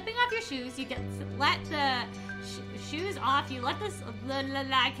 After slipping off your shoes, you let the shoes off. You let this,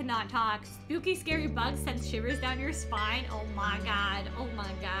 I cannot talk. Spooky, scary bugs send shivers down your spine. Oh my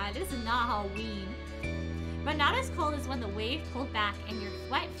god, this is not Halloween. But not as cold as when the wave pulled back and your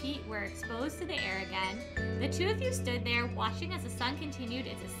wet feet were exposed to the air again. The two of you stood there, watching as the sun continued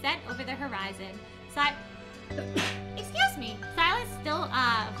its ascent over the horizon. Excuse me. Silence still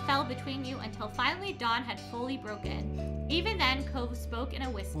fell between you until finally dawn had fully broken. Even then, Cove spoke in a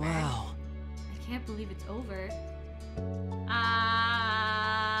whisper. Wow. I can't believe it's over.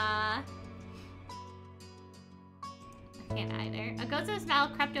 Can't either. A ghostly smile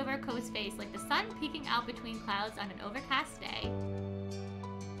crept over Cove's face like the sun peeking out between clouds on an overcast day.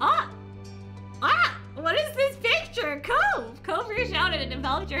 What is this picture? Cove! Cove reached out and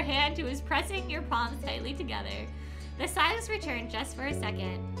enveloped your hand to his, pressing your palms tightly together. The silence returned just for a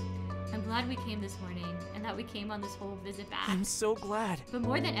second. I'm glad we came this morning, and that we came on this whole visit back. I'm so glad. But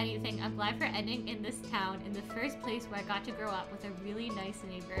more than anything, I'm glad for ending in this town, in the first place where I got to grow up with a really nice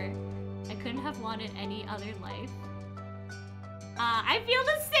neighbor. I couldn't have wanted any other life. I feel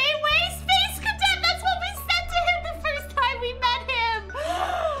the same way, Space Cadet! That's what we said to him the first time we met him!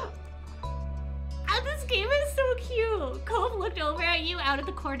 This game is so cute! Cove looked over at you out of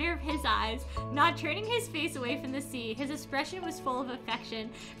the corner of his eyes, not turning his face away from the sea. His expression was full of affection,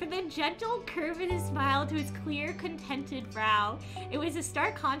 from the gentle curve in his smile to his clear, contented brow. It was a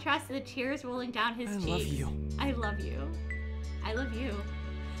stark contrast to the tears rolling down his cheeks. I love you. I love you. I love you.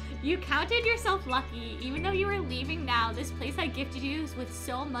 You counted yourself lucky. Even though you were leaving now, this place had gifted you with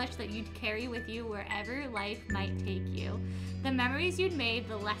so much that you'd carry with you wherever life might take you. The memories you'd made,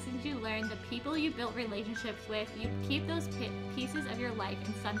 the lessons you learned, the people you built relationships with, you'd keep those pieces of your life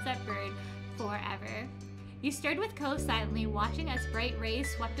in Sunset Bird forever. You stood with Cove silently, watching as bright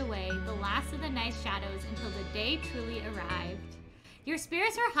rays swept away the last of the night's shadows until the day truly arrived. Your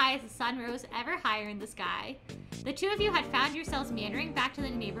spirits were high as the sun rose ever higher in the sky. The two of you had found yourselves meandering back to the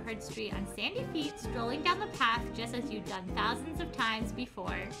neighborhood street on sandy feet, strolling down the path just as you'd done thousands of times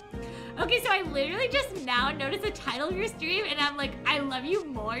before. Okay, so I literally just now noticed the title of your stream, and I'm like, I love you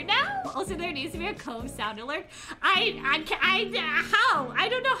more now? Also, there needs to be a Cove sound alert. How? I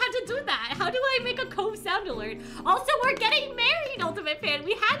don't know how to do that. How do I make a Cove sound alert? Also, we're getting married, Ultimate Fan.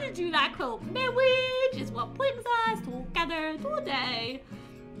 We had to do that, Cove. Marriage is what brings us together today.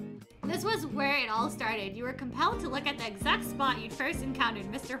 This was where it all started. You were compelled to look at the exact spot you'd first encountered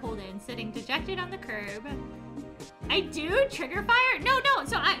Mr. Holden, sitting dejected on the curb. I do? Trigger fire? No.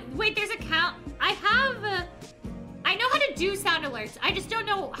 So wait, there's a count. I I know how to do sound alerts. I just don't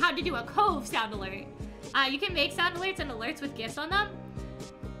know how to do a Cove sound alert. You can make sound alerts and alerts with GIFs on them.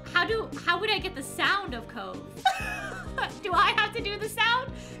 How would I get the sound of Cove? Do I have to do the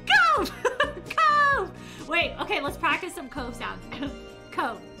sound? Cove! Cove! Wait, okay, let's practice some Cove sounds.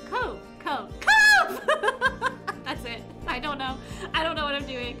 Cove, Cove, Cove, Cove! That's it. I don't know. I don't know what I'm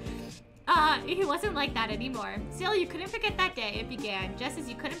doing. He wasn't like that anymore. Still, you couldn't forget that day it began, just as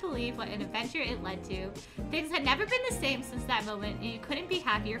you couldn't believe what an adventure it led to. Things had never been the same since that moment, and you couldn't be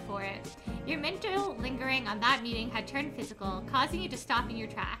happier for it. Your mental lingering on that meeting had turned physical, causing you to stop in your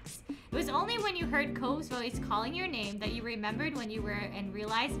tracks. It was only when you heard Cove's voice calling your name that you remembered when you were and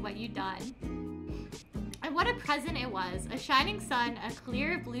realized what you'd done. And what a present it was. A shining sun, a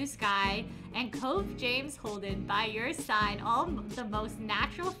clear blue sky, and Cove James Holden by your side, all the most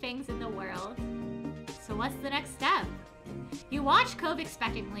natural things in the world. So what's the next step? You watch Cove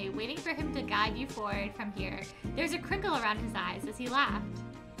expectantly, waiting for him to guide you forward from here. There's a crinkle around his eyes as he laughed.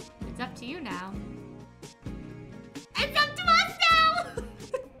 It's up to you now. It's up to us now!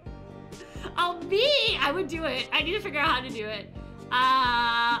 Oh, me! I would do it. I need to figure out how to do it.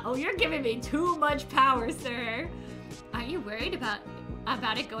 Oh, you're giving me too much power, sir. Aren't you worried about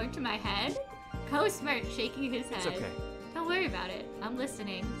it going to my head? Cove smirked, shaking his head. It's okay. Don't worry about it. I'm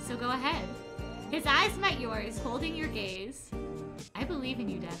listening, so go ahead. His eyes met yours, holding your gaze. I believe in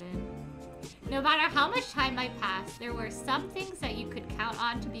you, Devin. No matter how much time might pass, there were some things that you could count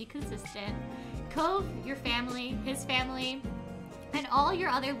on to be consistent. Cove, your family, his family, and all your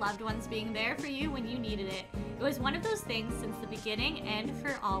other loved ones being there for you when you needed it. It was one of those things since the beginning and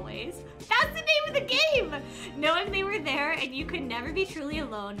for always. That's the name of the game! Knowing they were there and you could never be truly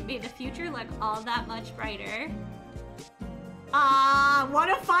alone made the future look all that much brighter.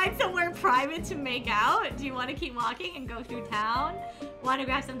 Wanna find somewhere private to make out? Do you want to keep walking and go through town? Want to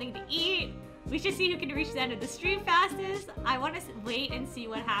grab something to eat? We should see who can reach the end of the street fastest. I want to wait and see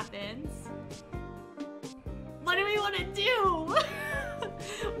what happens. What do we want to do?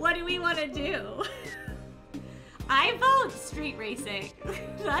 What do we want to do? I vote street racing.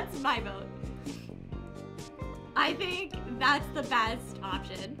 That's my vote. I think that's the best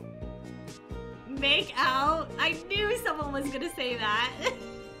option. Make out. I knew someone was gonna say that.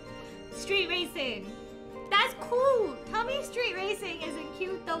 Street racing. That's cool. Tell me street racing isn't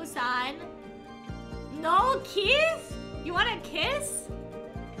cute though, son. No kiss? You want a kiss?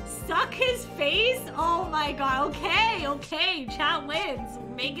 Suck his face? Oh my god. Okay, okay. Chat wins.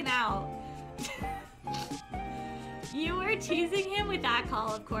 Making out. You were teasing him with that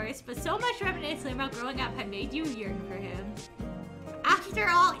call, of course, but so much reminiscing about growing up had made you yearn for him. After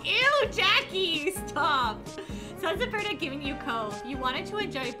all, ew, Jackie, stop. Sons of Bird had given you Cove. You wanted to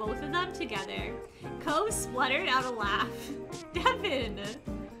enjoy both of them together. Cove spluttered out a laugh. Devin.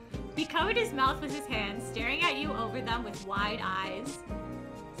 He covered his mouth with his hands, staring at you over them with wide eyes.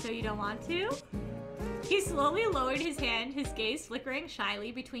 So you don't want to? He slowly lowered his hand, his gaze flickering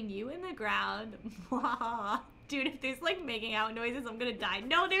shyly between you and the ground. Dude, if there's like making out noises, I'm gonna die.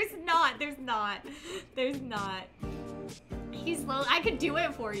 No, there's not. There's not. There's not. I could do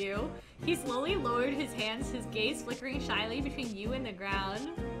it for you. He slowly lowered his hands, his gaze flickering shyly between you and the ground.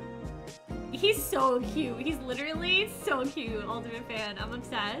 He's so cute. He's literally so cute. Ultimate fan. I'm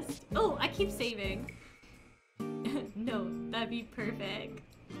obsessed. Oh, I keep saving. No, that'd be perfect.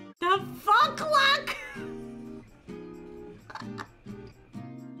 The fuck luck!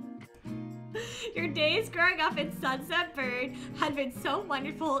 Your days growing up in Sunset Bird had been so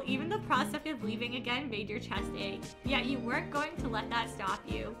wonderful, even the prospect of leaving again made your chest ache. Yet you weren't going to let that stop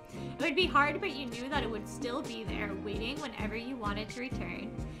you. It would be hard, but you knew that it would still be there, waiting whenever you wanted to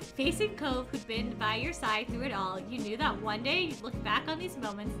return. Facing Cove, who'd been by your side through it all, you knew that one day you'd look back on these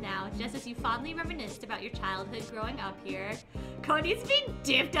moments now, just as you fondly reminisced about your childhood growing up here. Cody's being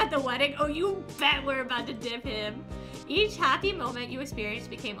dipped at the wedding. Oh, you bet we're about to dip him. Each happy moment you experienced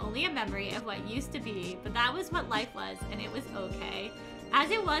became only a memory of what used to be, but that was what life was, and it was okay. As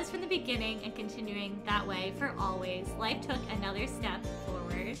it was from the beginning and continuing that way for always, life took another step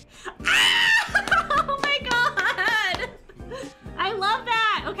forward. Ah! Oh my god! I love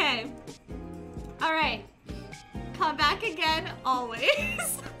that! Okay. Alright. Come back again,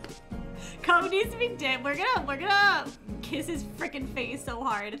 always. Cove needs to be dipped. We're gonna kiss his freaking face so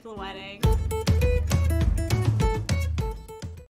hard at the wedding.